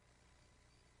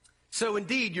 So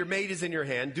indeed, your maid is in your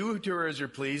hand. Do to her as you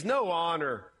please. No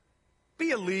honor.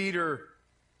 Be a leader.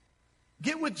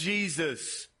 Get with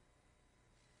Jesus.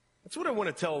 That's what I want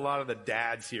to tell a lot of the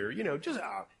dads here. You know, just,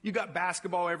 you got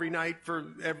basketball every night for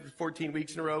every 14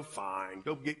 weeks in a row? Fine.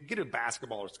 Go get a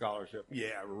basketball scholarship.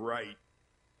 Yeah, right.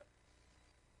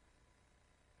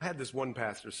 I had this one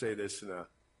pastor say this in a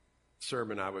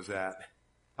sermon I was at.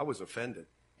 I was offended.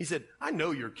 He said, I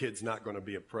know your kid's not going to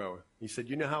be a pro. He said,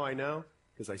 you know how I know?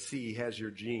 Because I see he has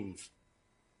your genes.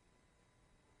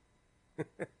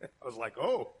 I was like,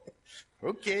 oh,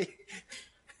 okay.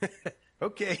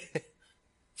 Okay.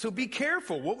 So be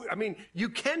careful. You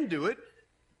can do it.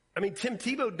 I mean, Tim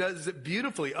Tebow does it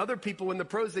beautifully. Other people in the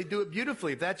pros, they do it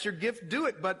beautifully. If that's your gift, do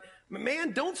it. But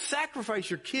man, don't sacrifice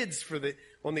your kids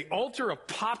on the altar of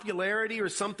popularity or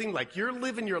something, like you're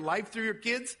living your life through your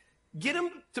kids. Get them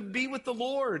to be with the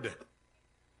Lord,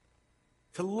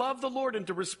 to love the Lord and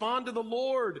to respond to the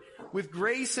Lord with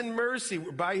grace and mercy,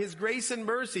 by his grace and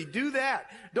mercy. Do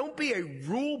that. Don't be a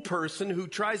rule person who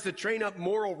tries to train up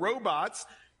moral robots.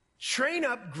 Train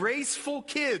up graceful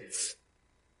kids.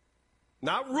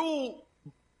 Not rule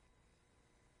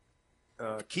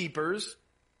keepers,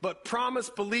 but promise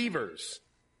believers.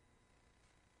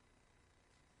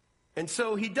 And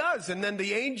so he does. And then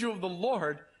the angel of the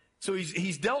Lord, so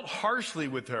he's dealt harshly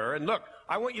with her. And look,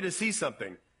 I want you to see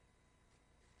something.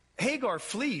 Hagar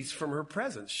flees from her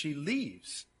presence. She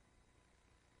leaves.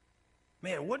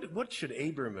 Man, what should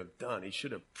Abram have done? He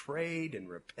should have prayed and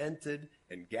repented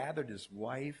and gathered his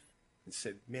wife and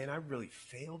said, man, I really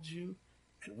failed you,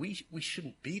 and we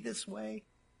shouldn't be this way,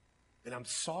 and I'm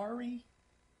sorry,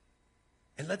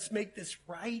 and let's make this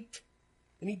right.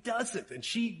 And he doesn't, and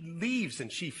she leaves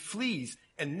and she flees.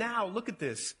 And now, look at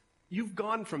this. You've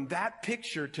gone from that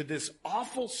picture to this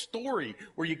awful story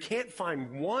where you can't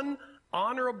find one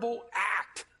honorable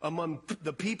act among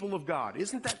the people of God.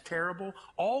 Isn't that terrible?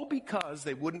 All because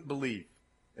they wouldn't believe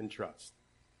and trust.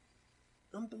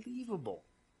 Unbelievable.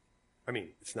 I mean,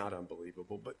 it's not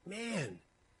unbelievable, but man.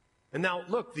 And now,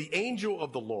 look, the angel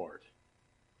of the Lord.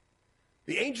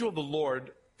 The angel of the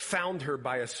Lord found her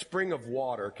by a spring of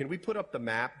water. Can we put up the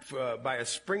map? By a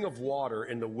spring of water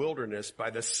in the wilderness, by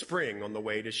the spring on the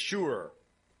way to Shur.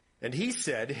 And he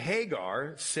said,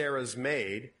 Hagar, Sarah's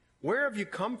maid, where have you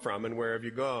come from and where have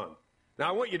you gone? Now,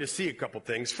 I want you to see a couple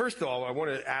things. First of all, I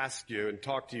want to ask you and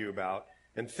talk to you about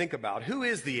and think about, who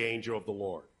is the angel of the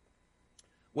Lord?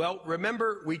 Well,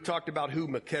 remember we talked about who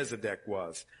Melchizedek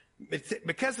was.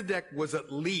 Melchizedek was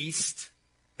at least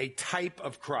a type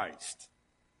of Christ.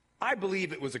 I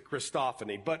believe it was a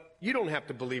Christophany, but you don't have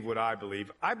to believe what I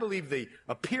believe. I believe the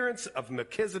appearance of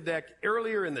Melchizedek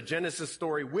earlier in the Genesis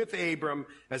story with Abram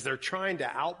as they're trying to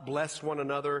outbless one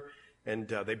another, and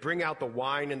they bring out the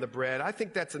wine and the bread. I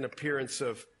think that's an appearance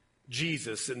of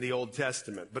Jesus in the Old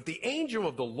Testament. But the angel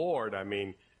of the Lord, I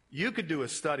mean, you could do a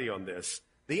study on this.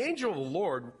 The angel of the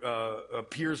Lord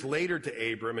appears later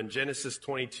to Abram in Genesis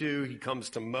 22. He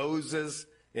comes to Moses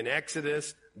in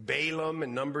Exodus, Balaam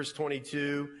in Numbers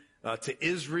 22, to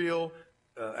Israel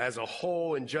as a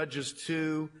whole in Judges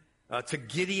 2, to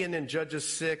Gideon in Judges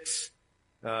 6.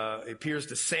 It appears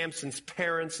to Samson's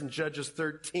parents in Judges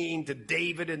 13, to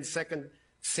David in 2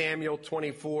 Samuel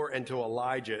 24, and to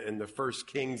Elijah in the 1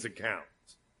 Kings account.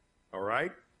 All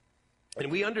right?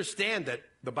 And we understand that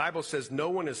the Bible says no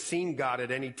one has seen God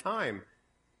at any time.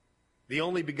 The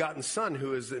only begotten Son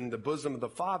who is in the bosom of the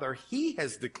Father, he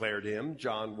has declared him,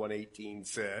 John 1:18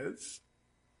 says.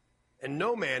 And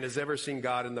no man has ever seen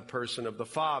God in the person of the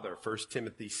Father, 1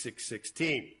 Timothy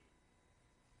 6:16.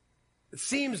 It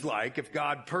seems like if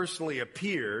God personally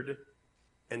appeared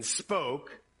and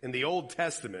spoke in the Old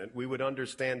Testament, we would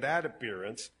understand that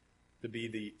appearance to be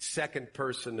the second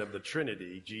person of the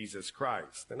Trinity, Jesus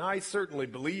Christ. And I certainly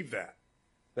believe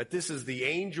that this is the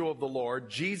angel of the Lord,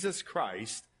 Jesus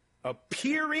Christ,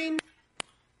 appearing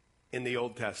in the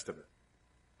Old Testament.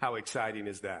 How exciting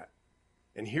is that?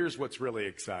 And here's what's really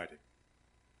exciting.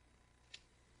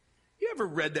 You ever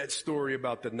read that story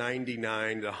about the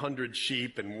 99, the 100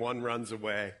 sheep, and one runs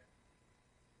away?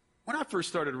 When I first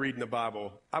started reading the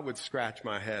Bible, I would scratch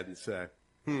my head and say,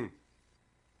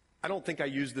 I don't think I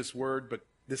used this word, but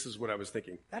this is what I was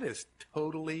thinking. That is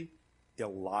totally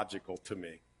illogical to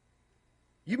me.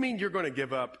 You mean you're going to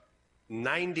give up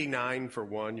 99 for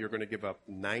one? You're going to give up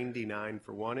 99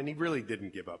 for one? And he really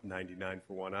didn't give up 99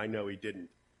 for one. I know he didn't.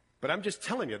 But I'm just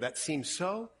telling you, that seems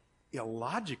so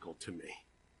illogical to me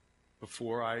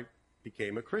before I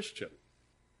became a Christian.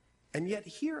 And yet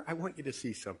here I want you to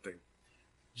see something.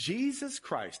 Jesus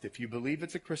Christ, if you believe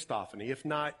it's a Christophany, if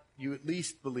not, you at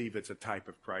least believe it's a type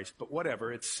of Christ, but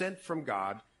whatever, it's sent from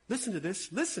God. Listen to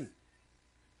this, listen.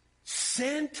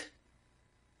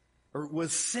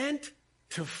 Was sent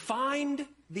to find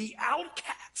the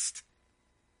outcast.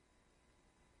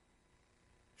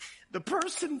 The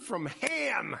person from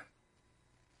Ham.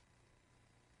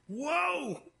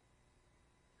 Whoa!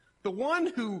 The one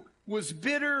who was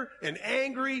bitter and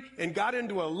angry and got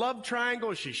into a love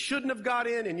triangle she shouldn't have got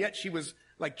in, and yet she was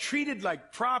like treated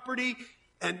like property.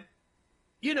 And,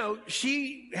 you know,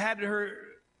 she had her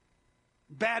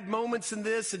bad moments in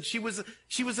this, and she was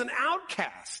an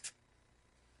outcast.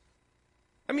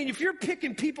 I mean, if you're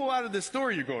picking people out of this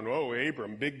story, you're going, oh,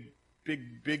 Abram,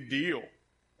 big deal.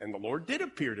 And the Lord did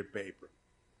appear to Abram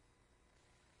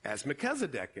as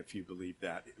Melchizedek, if you believe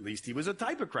that. At least he was a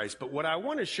type of Christ. But what I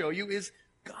want to show you is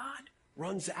God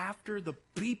runs after the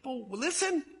people,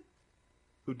 listen,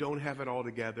 who don't have it all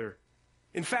together.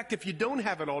 In fact, if you don't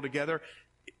have it all together,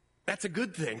 that's a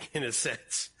good thing in a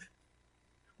sense.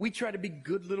 We try to be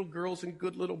good little girls and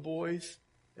good little boys,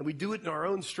 and we do it in our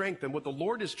own strength. And what the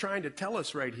Lord is trying to tell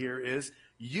us right here is,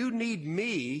 you need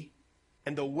me,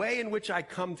 and the way in which I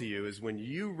come to you is when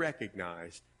you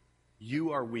recognize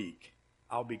you are weak,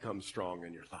 I'll become strong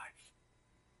in your life.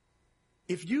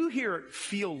 If you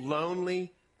feel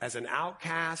lonely as an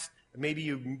outcast, maybe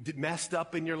you messed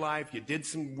up in your life, you did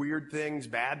some weird things,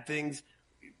 bad things,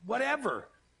 whatever.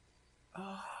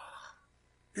 Oh,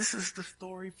 this is the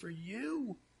story for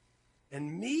you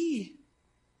and me.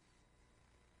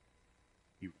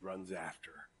 He runs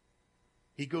after.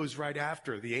 He goes right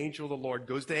after. The angel of the Lord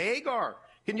goes to Hagar.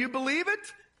 Can you believe it?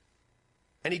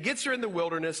 And he gets her in the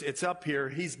wilderness. It's up here.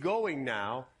 He's going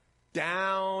now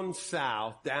down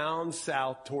south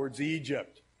towards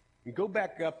Egypt. And go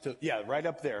back up to, right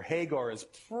up there. Hagar is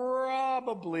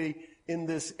probably in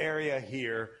this area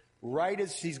here, right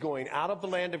as she's going out of the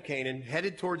land of Canaan,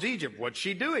 headed towards Egypt. What's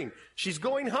she doing? She's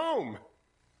going home.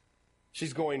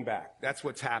 She's going back. That's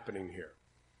what's happening here.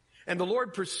 And the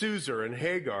Lord pursues her, and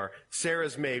Hagar,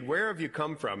 Sarah's maid, where have you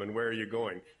come from and where are you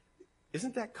going?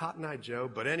 Isn't that Cotton Eye Joe?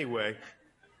 But anyway,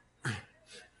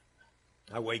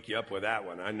 I wake you up with that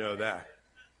one. I know that.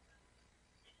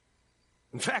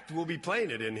 In fact, we'll be playing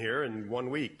it in here in 1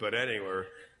 week. But anyway,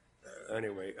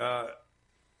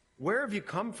 where have you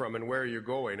come from and where are you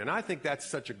going? And I think that's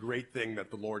such a great thing that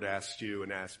the Lord asks you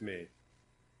and asks me.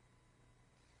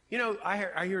 You know,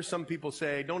 I hear some people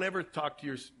say, don't ever talk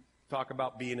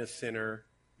about being a sinner.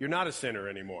 You're not a sinner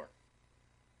anymore.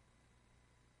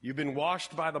 You've been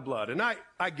washed by the blood. And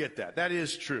I get that. That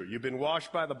is true. You've been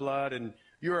washed by the blood and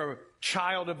you're a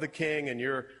child of the King and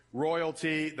you're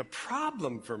royalty. The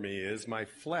problem for me is my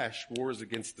flesh wars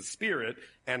against the spirit.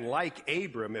 And like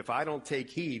Abram, if I don't take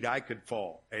heed, I could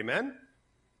fall. Amen?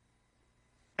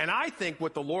 And I think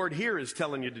what the Lord here is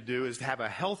telling you to do is to have a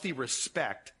healthy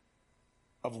respect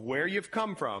of where you've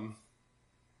come from.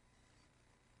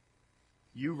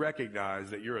 You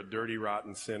recognize that you're a dirty,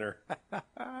 rotten sinner.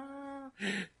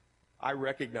 I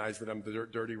recognize that I'm the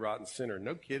dirty, rotten sinner.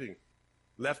 No kidding.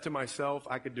 Left to myself,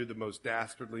 I could do the most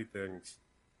dastardly things.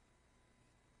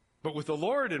 But with the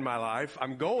Lord in my life,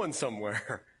 I'm going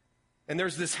somewhere. And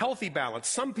there's this healthy balance.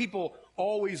 Some people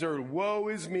always are, woe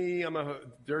is me, I'm a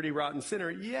dirty, rotten sinner.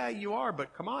 Yeah, you are,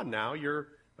 but come on now, you're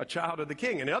a child of the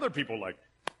King. And other people are like,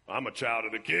 I'm a child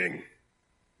of the King.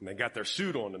 And they got their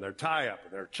suit on and their tie up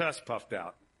and their chest puffed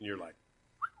out. And you're like,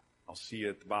 I'll see you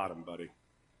at the bottom, buddy.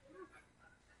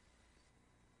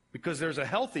 Because there's a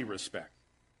healthy respect.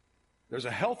 There's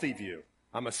a healthy view.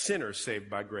 I'm a sinner saved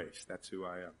by grace. That's who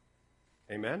I am.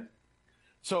 Amen?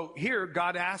 So here,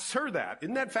 God asks her that.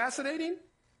 Isn't that fascinating?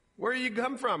 Where you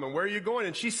come from and where are you going?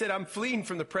 And she said, I'm fleeing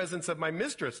from the presence of my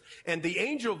mistress. And the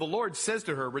angel of the Lord says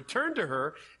to her, return to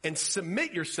her and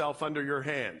submit yourself under your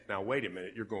hand. Now, wait a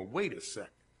minute. You're going, wait a second.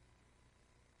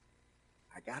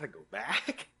 I got to go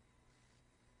back?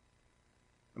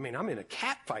 I mean, I'm in a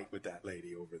cat fight with that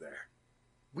lady over there.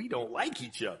 We don't like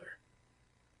each other.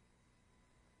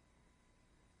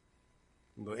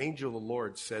 And the angel of the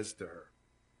Lord says to her,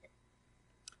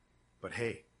 but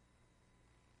hey,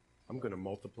 I'm going to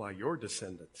multiply your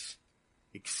descendants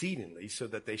exceedingly so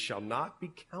that they shall not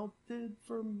be counted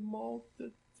for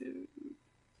multitude.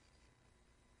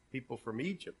 People from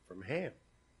Egypt, from Ham,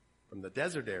 from the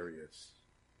desert areas,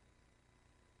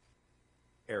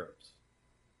 Arabs.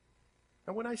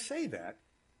 Now, when I say that,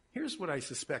 here's what I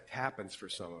suspect happens for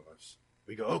some of us.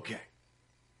 We go, okay,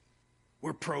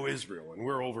 we're pro-Israel and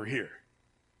we're over here.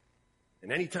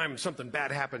 And anytime something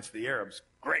bad happens to the Arabs,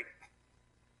 great.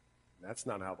 That's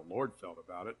not how the Lord felt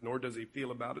about it, nor does he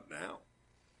feel about it now.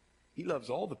 He loves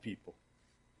all the people.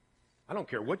 I don't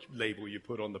care what label you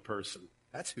put on the person.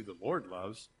 That's who the Lord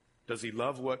loves. Does he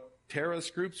love what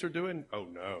terrorist groups are doing? Oh,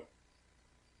 no.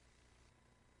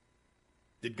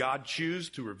 Did God choose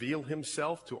to reveal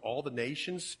himself to all the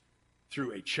nations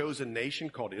through a chosen nation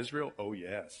called Israel? Oh,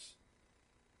 yes.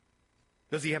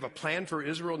 Does he have a plan for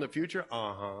Israel in the future?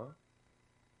 Uh-huh.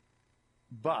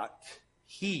 But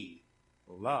he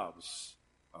loves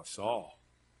us all.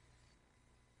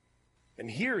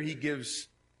 And here he gives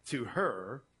to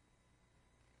her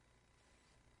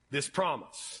this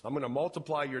promise. I'm going to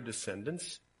multiply your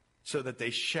descendants so that they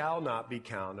shall not be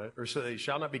counted, or so they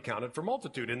shall not be counted for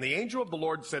multitude. And the angel of the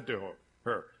Lord said to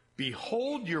her,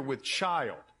 behold, you're with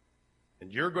child,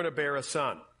 and you're going to bear a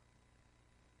son.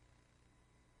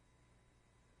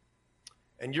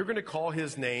 And you're going to call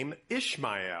his name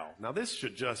Ishmael. Now, this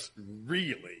should just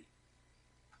really,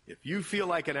 if you feel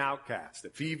like an outcast,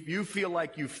 if you feel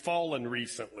like you've fallen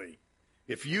recently,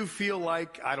 if you feel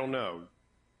like, I don't know,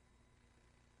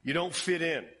 you don't fit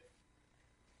in,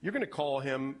 you're going to call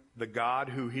him the God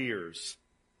who hears.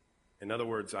 In other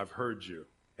words, I've heard you,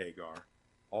 Hagar.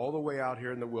 All the way out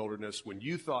here in the wilderness, when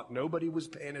you thought nobody was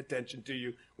paying attention to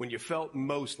you, when you felt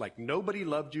most like nobody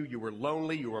loved you, you were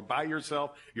lonely, you were by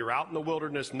yourself, you're out in the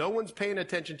wilderness, no one's paying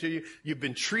attention to you, you've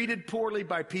been treated poorly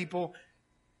by people,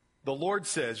 the Lord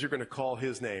says you're going to call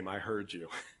his name, I heard you.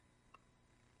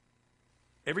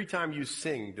 Every time you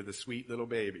sing to the sweet little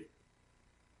baby,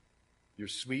 your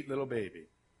sweet little baby,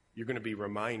 you're going to be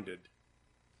reminded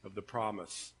of the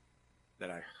promise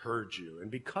that I heard you. And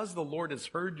because the Lord has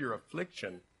heard your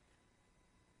affliction,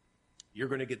 you're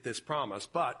going to get this promise.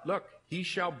 But look, he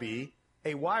shall be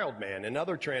a wild man. In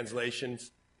other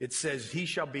translations, it says he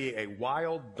shall be a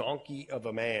wild donkey of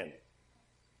a man.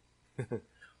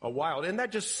 A wild, and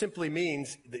that just simply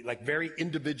means like very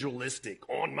individualistic,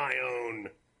 on my own,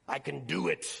 I can do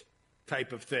it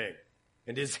type of thing.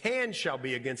 And his hand shall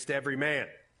be against every man,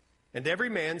 and every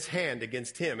man's hand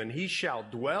against him, and he shall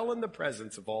dwell in the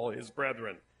presence of all his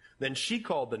brethren. Then she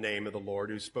called the name of the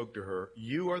Lord who spoke to her,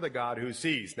 you are the God who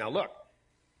sees. Now look,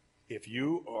 if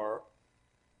you are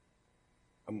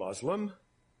a Muslim,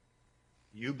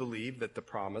 you believe that the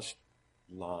promised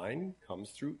line comes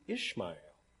through Ishmael.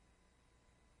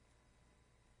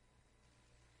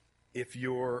 If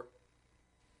you're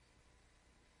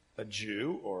a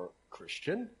Jew or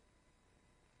Christian,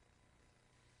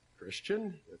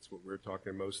 that's what we're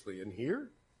talking mostly in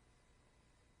here,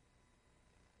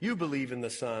 you believe in the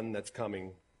son that's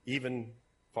coming even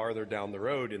farther down the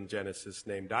road in Genesis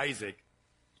named Isaac.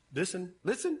 Listen.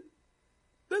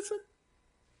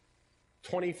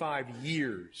 25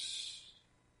 years.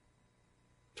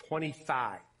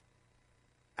 25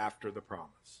 after the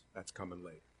promise. That's coming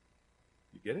later.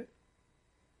 You get it?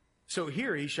 So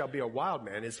here he shall be a wild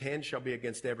man, his hand shall be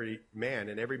against every man,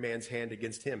 and every man's hand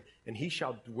against him, and he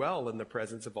shall dwell in the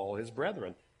presence of all his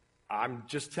brethren. I'm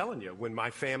just telling you, when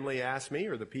my family asks me,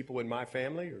 or the people in my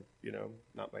family, or,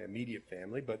 not my immediate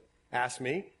family, but ask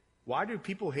me, why do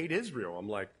people hate Israel? I'm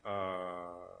like,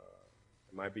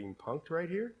 am I being punked right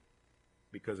here?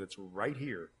 Because it's right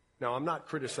here. Now, I'm not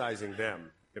criticizing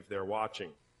them if they're watching.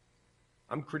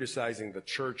 I'm criticizing the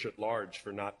church at large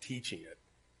for not teaching it.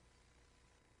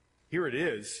 Here it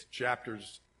is,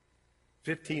 chapters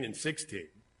 15 and 16.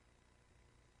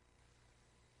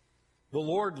 The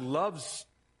Lord loves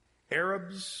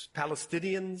Arabs,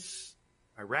 Palestinians,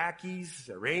 Iraqis,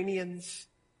 Iranians,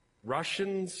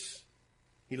 Russians.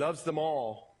 He loves them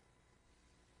all.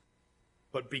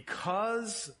 But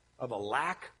because of a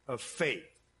lack of faith,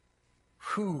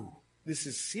 this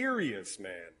is serious,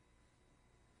 man.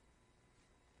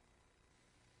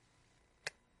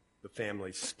 The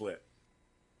family split.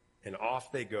 And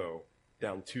off they go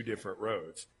down two different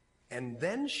roads. And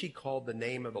then she called the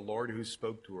name of the Lord who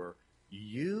spoke to her.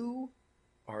 You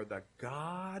are the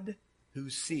God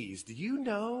who sees. Do you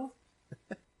know?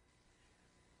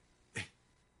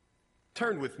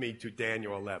 Turn with me to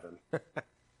Daniel 11.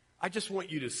 I just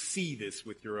want you to see this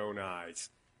with your own eyes.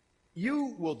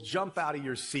 You will jump out of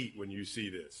your seat when you see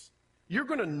this. You're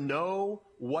going to know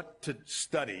what to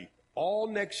study all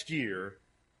next year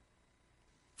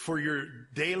for your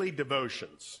daily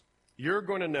devotions. You're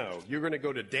going to know. You're going to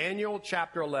go to Daniel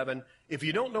chapter 11. If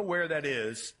you don't know where that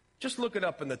is, just look it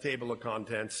up in the table of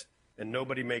contents, and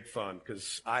nobody make fun,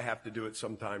 because I have to do it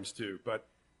sometimes too. But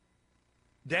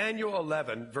Daniel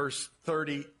 11, verse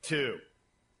 32.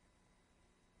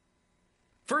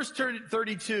 Verse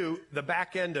 32, the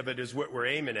back end of it is what we're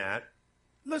aiming at.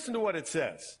 Listen to what it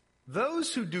says.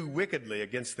 Those who do wickedly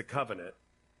against the covenant,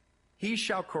 he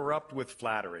shall corrupt with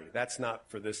flattery. That's not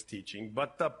for this teaching.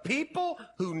 But the people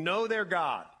who know their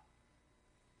God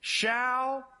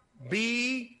shall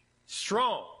be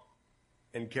strong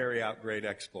and carry out great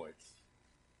exploits.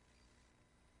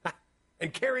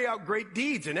 And carry out great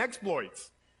deeds and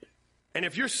exploits. And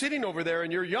if you're sitting over there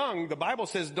and you're young, the Bible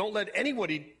says don't let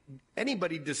anybody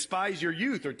despise your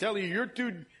youth or tell you you're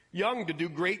too young to do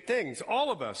great things.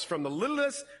 All of us, from the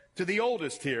littlest to the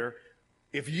oldest here,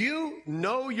 if you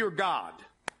know your God,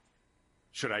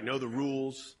 should I know the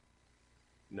rules?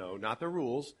 No, not the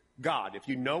rules. God, if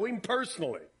you know him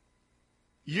personally,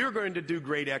 you're going to do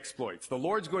great exploits. The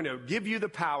Lord's going to give you the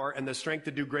power and the strength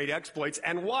to do great exploits.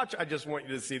 And watch, I just want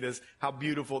you to see this, how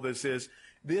beautiful this is.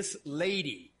 This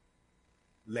lady,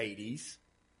 ladies,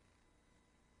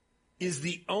 is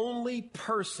the only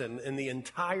person in the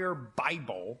entire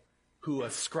Bible who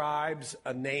ascribes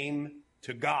a name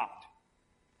to God.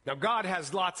 Now, God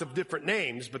has lots of different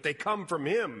names, but they come from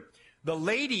him. The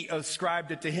lady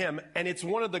ascribed it to him, and it's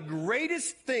one of the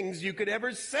greatest things you could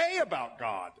ever say about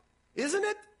God, isn't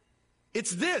it?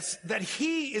 It's this, that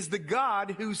he is the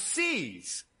God who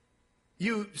sees.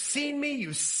 You've seen me,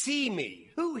 you see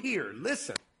me. Who here?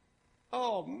 Listen.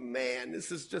 Oh, man,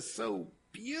 this is just so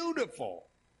beautiful.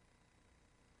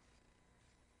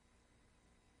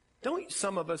 Don't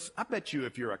some of us, I bet you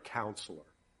if you're a counselor,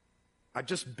 I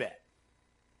just bet.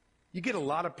 You get a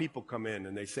lot of people come in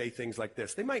and they say things like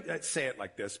this. They might not say it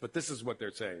like this, but this is what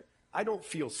they're saying. I don't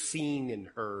feel seen and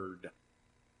heard.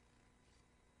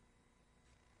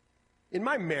 In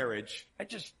my marriage,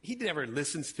 he never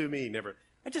listens to me.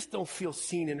 I just don't feel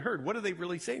seen and heard. What are they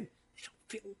really saying? They don't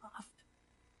feel loved.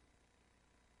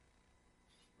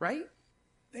 Right?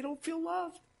 They don't feel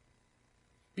loved.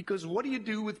 Because what do you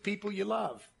do with people you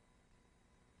love?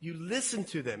 You listen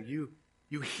to them.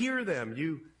 You hear them.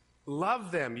 You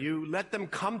love them. You let them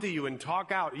come to you and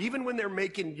talk out, even when they're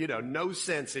making, no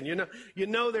sense. And you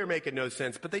know they're making no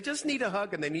sense, but they just need a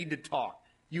hug and they need to talk.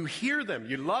 You hear them.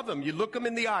 You love them. You look them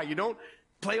in the eye. You don't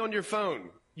play on your phone.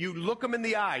 You look them in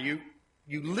the eye. You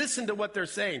listen to what they're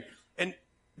saying. And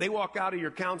they walk out of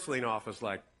your counseling office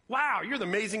like, wow, you're the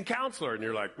amazing counselor. And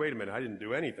you're like, wait a minute, I didn't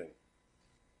do anything.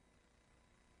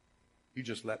 You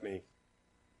just let me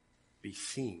be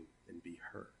seen and be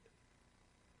heard.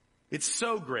 It's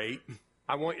so great.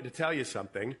 I want you to tell you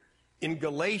something. In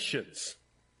Galatians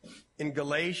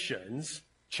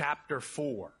chapter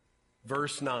 4,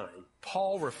 verse 9,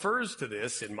 Paul refers to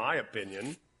this, in my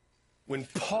opinion, when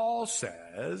Paul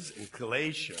says in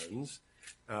Galatians,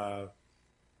 in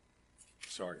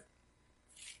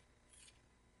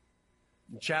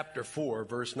chapter 4,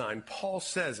 verse 9, Paul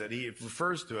says it, he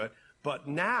refers to it, but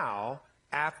now,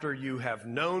 after you have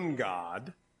known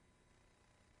God,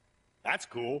 that's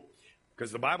cool,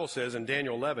 because the Bible says in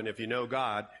Daniel 11, if you know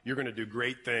God, you're going to do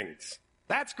great things.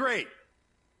 That's great.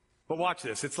 But watch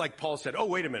this. It's like Paul said, oh,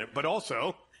 wait a minute, but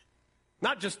also,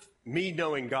 not just me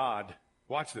knowing God,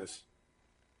 watch this,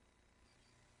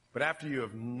 but after you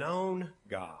have known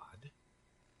God,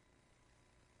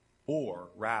 or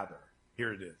rather,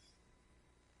 here it is,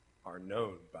 are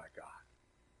known by God.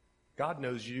 God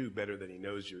knows you better than he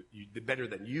knows you, better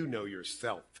than you know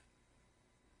yourself.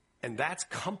 And that's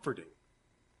comforting.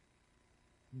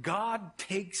 God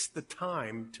takes the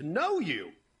time to know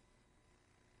you.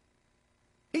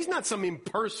 He's not some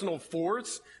impersonal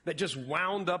force that just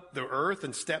wound up the earth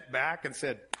and stepped back and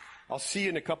said, I'll see you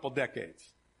in a couple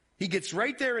decades. He gets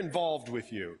right there involved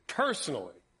with you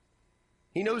personally.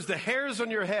 He knows the hairs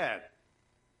on your head.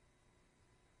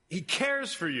 He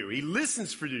cares for you. He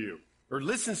listens for you. Or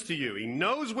listens to you. He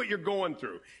knows what you're going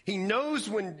through. He knows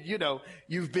when,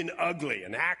 you've been ugly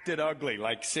and acted ugly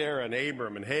like Sarah and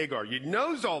Abram and Hagar. He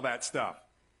knows all that stuff.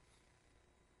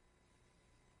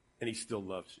 And he still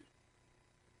loves you.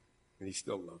 And he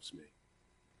still loves me.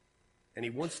 And he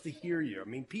wants to hear you. I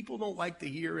mean, people don't like to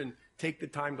hear and take the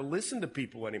time to listen to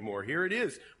people anymore. Here it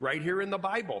is, right here in the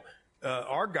Bible.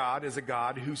 Our God is a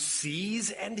God who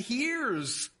sees and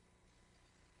hears.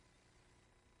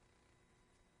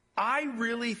 I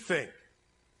really think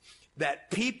that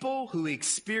people who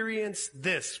experience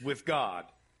this with God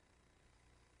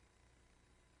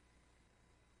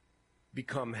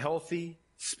become healthy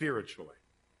spiritually.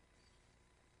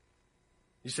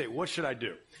 You say, what should I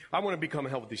do? I want to become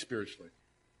healthy spiritually.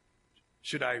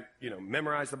 Should I,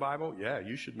 memorize the Bible? Yeah,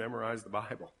 you should memorize the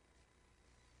Bible.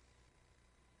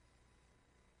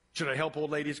 Should I help old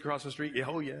ladies across the street?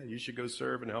 Oh, yeah, you should go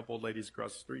serve and help old ladies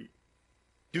across the street.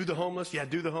 Do the homeless? Yeah,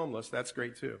 do the homeless. That's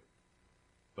great too.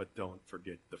 But don't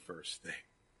forget the first thing.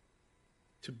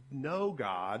 To know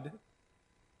God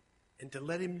and to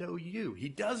let him know you. He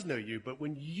does know you, but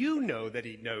when you know that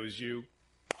he knows you,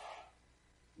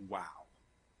 wow.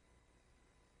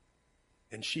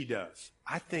 And she does.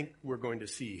 I think we're going to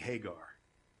see Hagar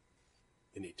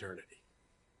in eternity.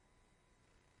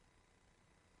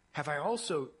 Have I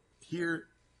also here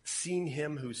seen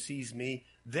him who sees me?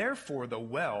 Therefore, the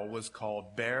well was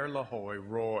called Beer Lahai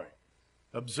Roi.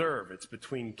 Observe, it's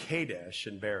between Kadesh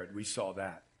and Bered. We saw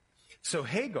that. So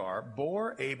Hagar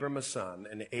bore Abram a son,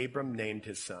 and Abram named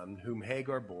his son, whom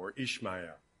Hagar bore,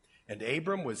 Ishmael. And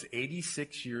Abram was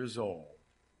 86 years old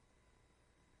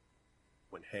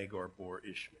when Hagar bore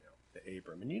Ishmael to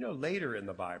Abram. And later in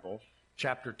the Bible,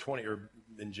 chapter 20, or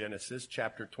in Genesis,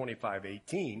 chapter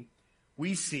 25:18,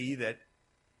 we see that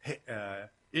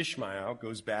Ishmael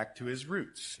goes back to his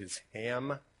roots, his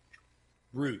Ham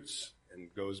roots,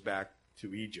 and goes back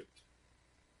to Egypt.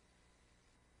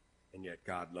 And yet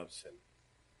God loves him.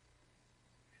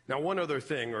 Now, one other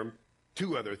thing, or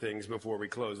two other things before we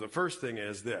close. The first thing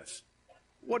is this.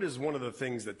 What is one of the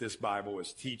things that this Bible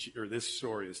is teaching, or this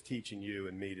story is teaching you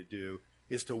and me to do,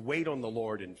 is to wait on the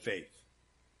Lord in faith.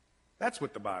 That's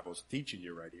what the Bible is teaching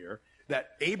you right here.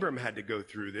 That Abram had to go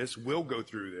through this, will go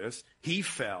through this. He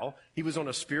fell. He was on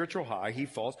a spiritual high. He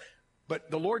falls.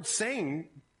 But the Lord's saying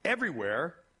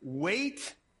everywhere,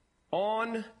 wait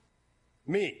on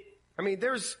me. I mean,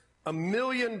 there's a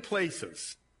million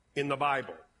places in the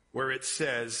Bible where it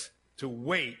says to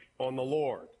wait on the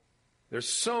Lord. There's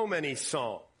so many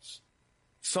Psalms.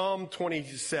 Psalm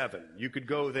 27, you could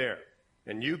go there.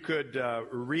 And you could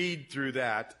read through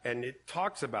that, and it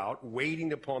talks about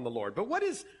waiting upon the Lord. But what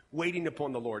is waiting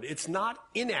upon the Lord? It's not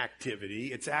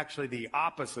inactivity. It's actually the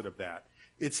opposite of that.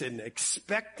 It's an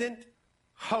expectant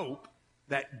hope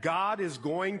that God is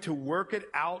going to work it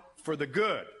out for the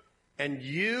good. And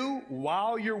you,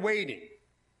 while you're waiting,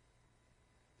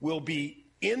 will be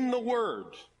in the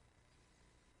Word,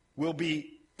 will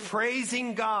be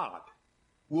praising God,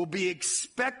 will be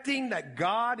expecting that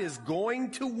God is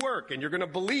going to work, and you're going to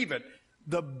believe it,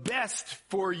 the best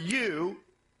for you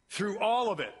through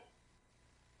all of it,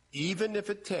 even if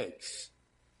it takes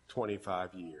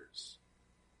 25 years.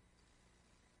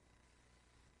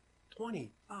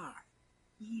 25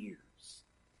 years.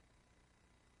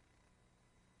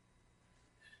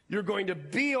 You're going to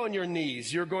be on your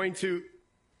knees. You're going to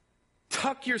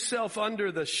tuck yourself under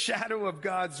the shadow of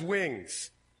God's wings.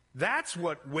 That's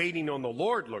what waiting on the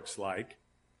Lord looks like.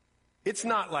 It's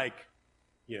not like,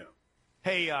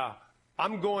 hey,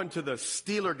 I'm going to the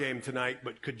Steeler game tonight,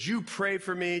 but could you pray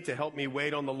for me to help me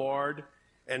wait on the Lord?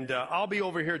 And I'll be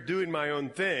over here doing my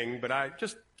own thing, but I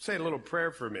just say a little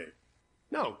prayer for me.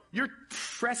 No, you're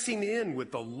pressing in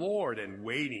with the Lord and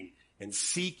waiting and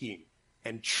seeking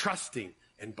and trusting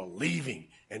and believing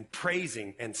and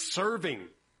praising and serving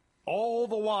all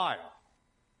the while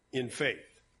in faith,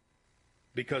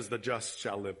 because the just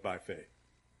shall live by faith.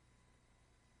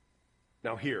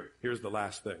 Now here's the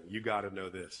last thing. You got to know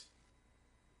this.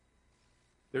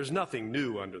 There's nothing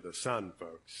new under the sun,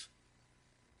 folks.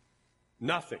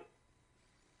 Nothing.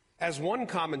 As one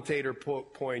commentator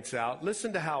points out,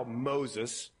 listen to how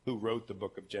Moses, who wrote the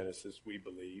book of Genesis, we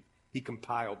believe, he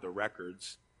compiled the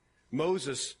records.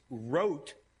 Moses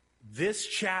wrote this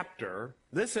chapter,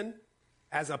 listen,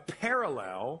 as a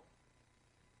parallel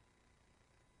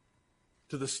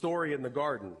to the story in the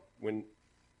garden when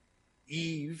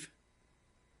Eve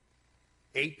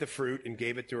ate the fruit and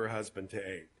gave it to her husband to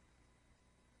eat.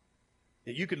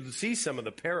 You could see some of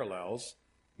the parallels.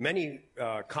 Many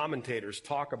commentators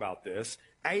talk about this.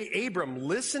 Abram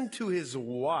listened to his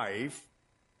wife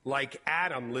like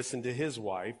Adam listened to his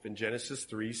wife in Genesis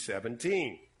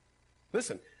 3:17.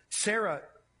 Listen, Sarah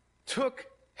took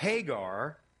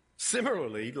Hagar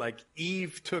similarly like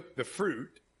Eve took the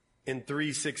fruit in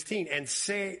 3:16. And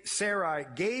Sarai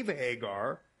gave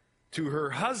Hagar to her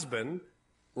husband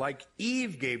like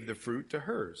Eve gave the fruit to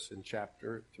hers in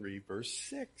chapter 3, verse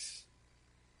 6.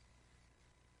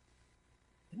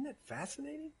 Isn't that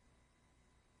fascinating?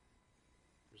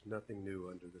 There's nothing new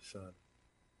under the sun.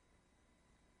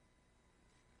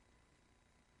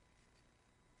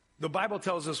 The Bible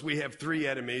tells us we have three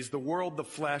enemies: the world, the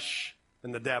flesh,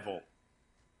 and the devil.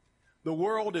 The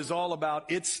world is all about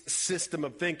its system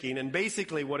of thinking, and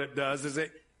basically what it does is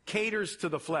it caters to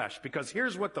the flesh, because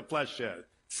here's what the flesh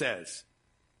says.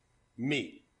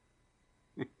 Me.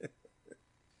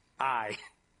 I.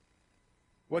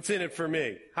 What's in it for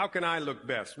me? How can I look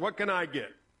best? What can I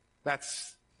get?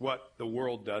 That's what the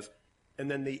world does. And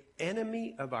then the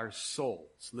enemy of our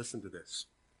souls, listen to this.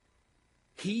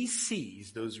 He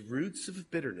sees those roots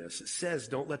of bitterness. It says,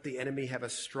 don't let the enemy have a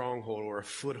stronghold or a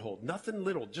foothold. Nothing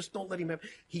little. Just don't let him have.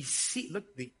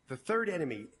 Look, the third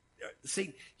enemy,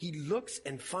 Satan, he looks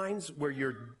and finds where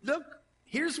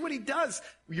here's what he does.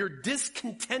 You're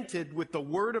discontented with the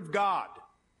word of God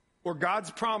or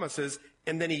God's promises,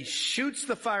 and then he shoots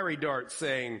the fiery dart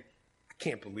saying, I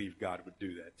can't believe God would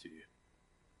do that to you.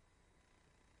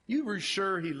 You were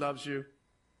sure he loves you?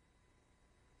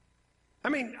 I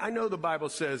mean, I know the Bible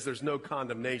says there's no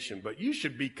condemnation, but you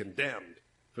should be condemned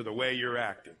for the way you're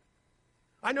acting.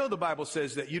 I know the Bible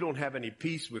says that you don't have any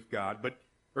peace with God,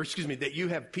 that you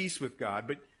have peace with God,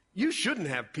 but you shouldn't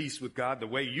have peace with God the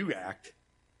way you act.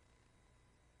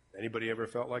 Anybody ever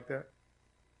felt like that?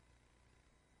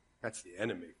 That's the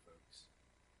enemy, folks.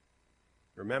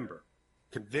 Remember,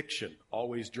 conviction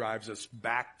always drives us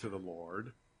back to the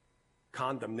Lord.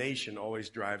 Condemnation always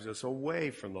drives us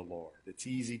away from the Lord. It's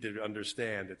easy to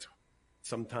understand. It's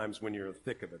sometimes when you're in the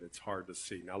thick of it, it's hard to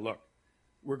see. Now look,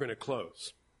 we're going to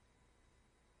close.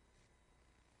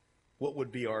 What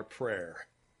would be our prayer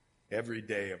every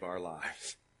day of our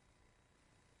lives?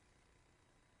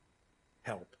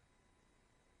 Help.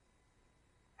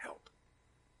 Help.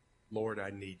 Lord,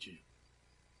 I need you.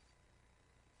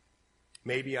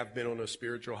 Maybe I've been on a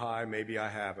spiritual high, maybe I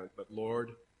haven't, but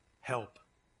Lord, help.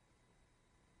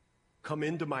 Come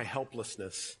into my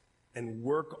helplessness and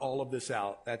work all of this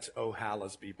out. That's O.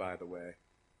 Hallisby, by the way.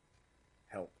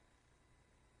 Help.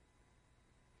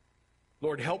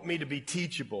 Lord, help me to be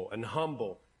teachable and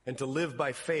humble and to live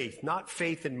by faith, not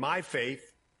faith in my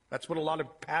faith. That's what a lot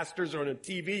of pastors on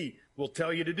TV will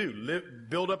tell you to do.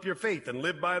 Build up your faith and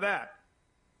live by that.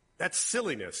 That's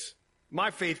silliness.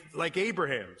 My faith, like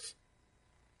Abraham's.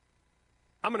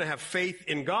 I'm going to have faith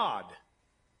in God,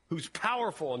 who's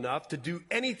powerful enough to do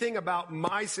anything about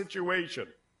my situation.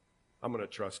 I'm going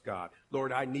to trust God.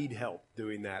 Lord, I need help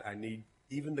doing that. I need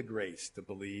even the grace to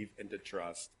believe and to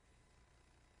trust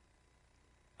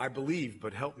I believe,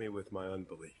 but help me with my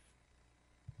unbelief.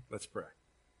 Let's pray.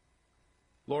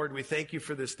 Lord, we thank you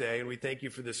for this day, and we thank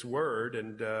you for this word.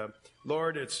 And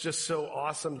Lord, it's just so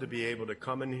awesome to be able to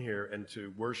come in here and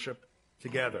to worship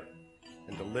together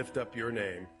and to lift up your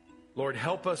name. Lord,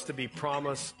 help us to be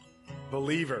promise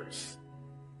believers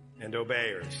and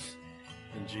obeyers.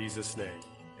 In Jesus' name,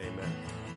 amen.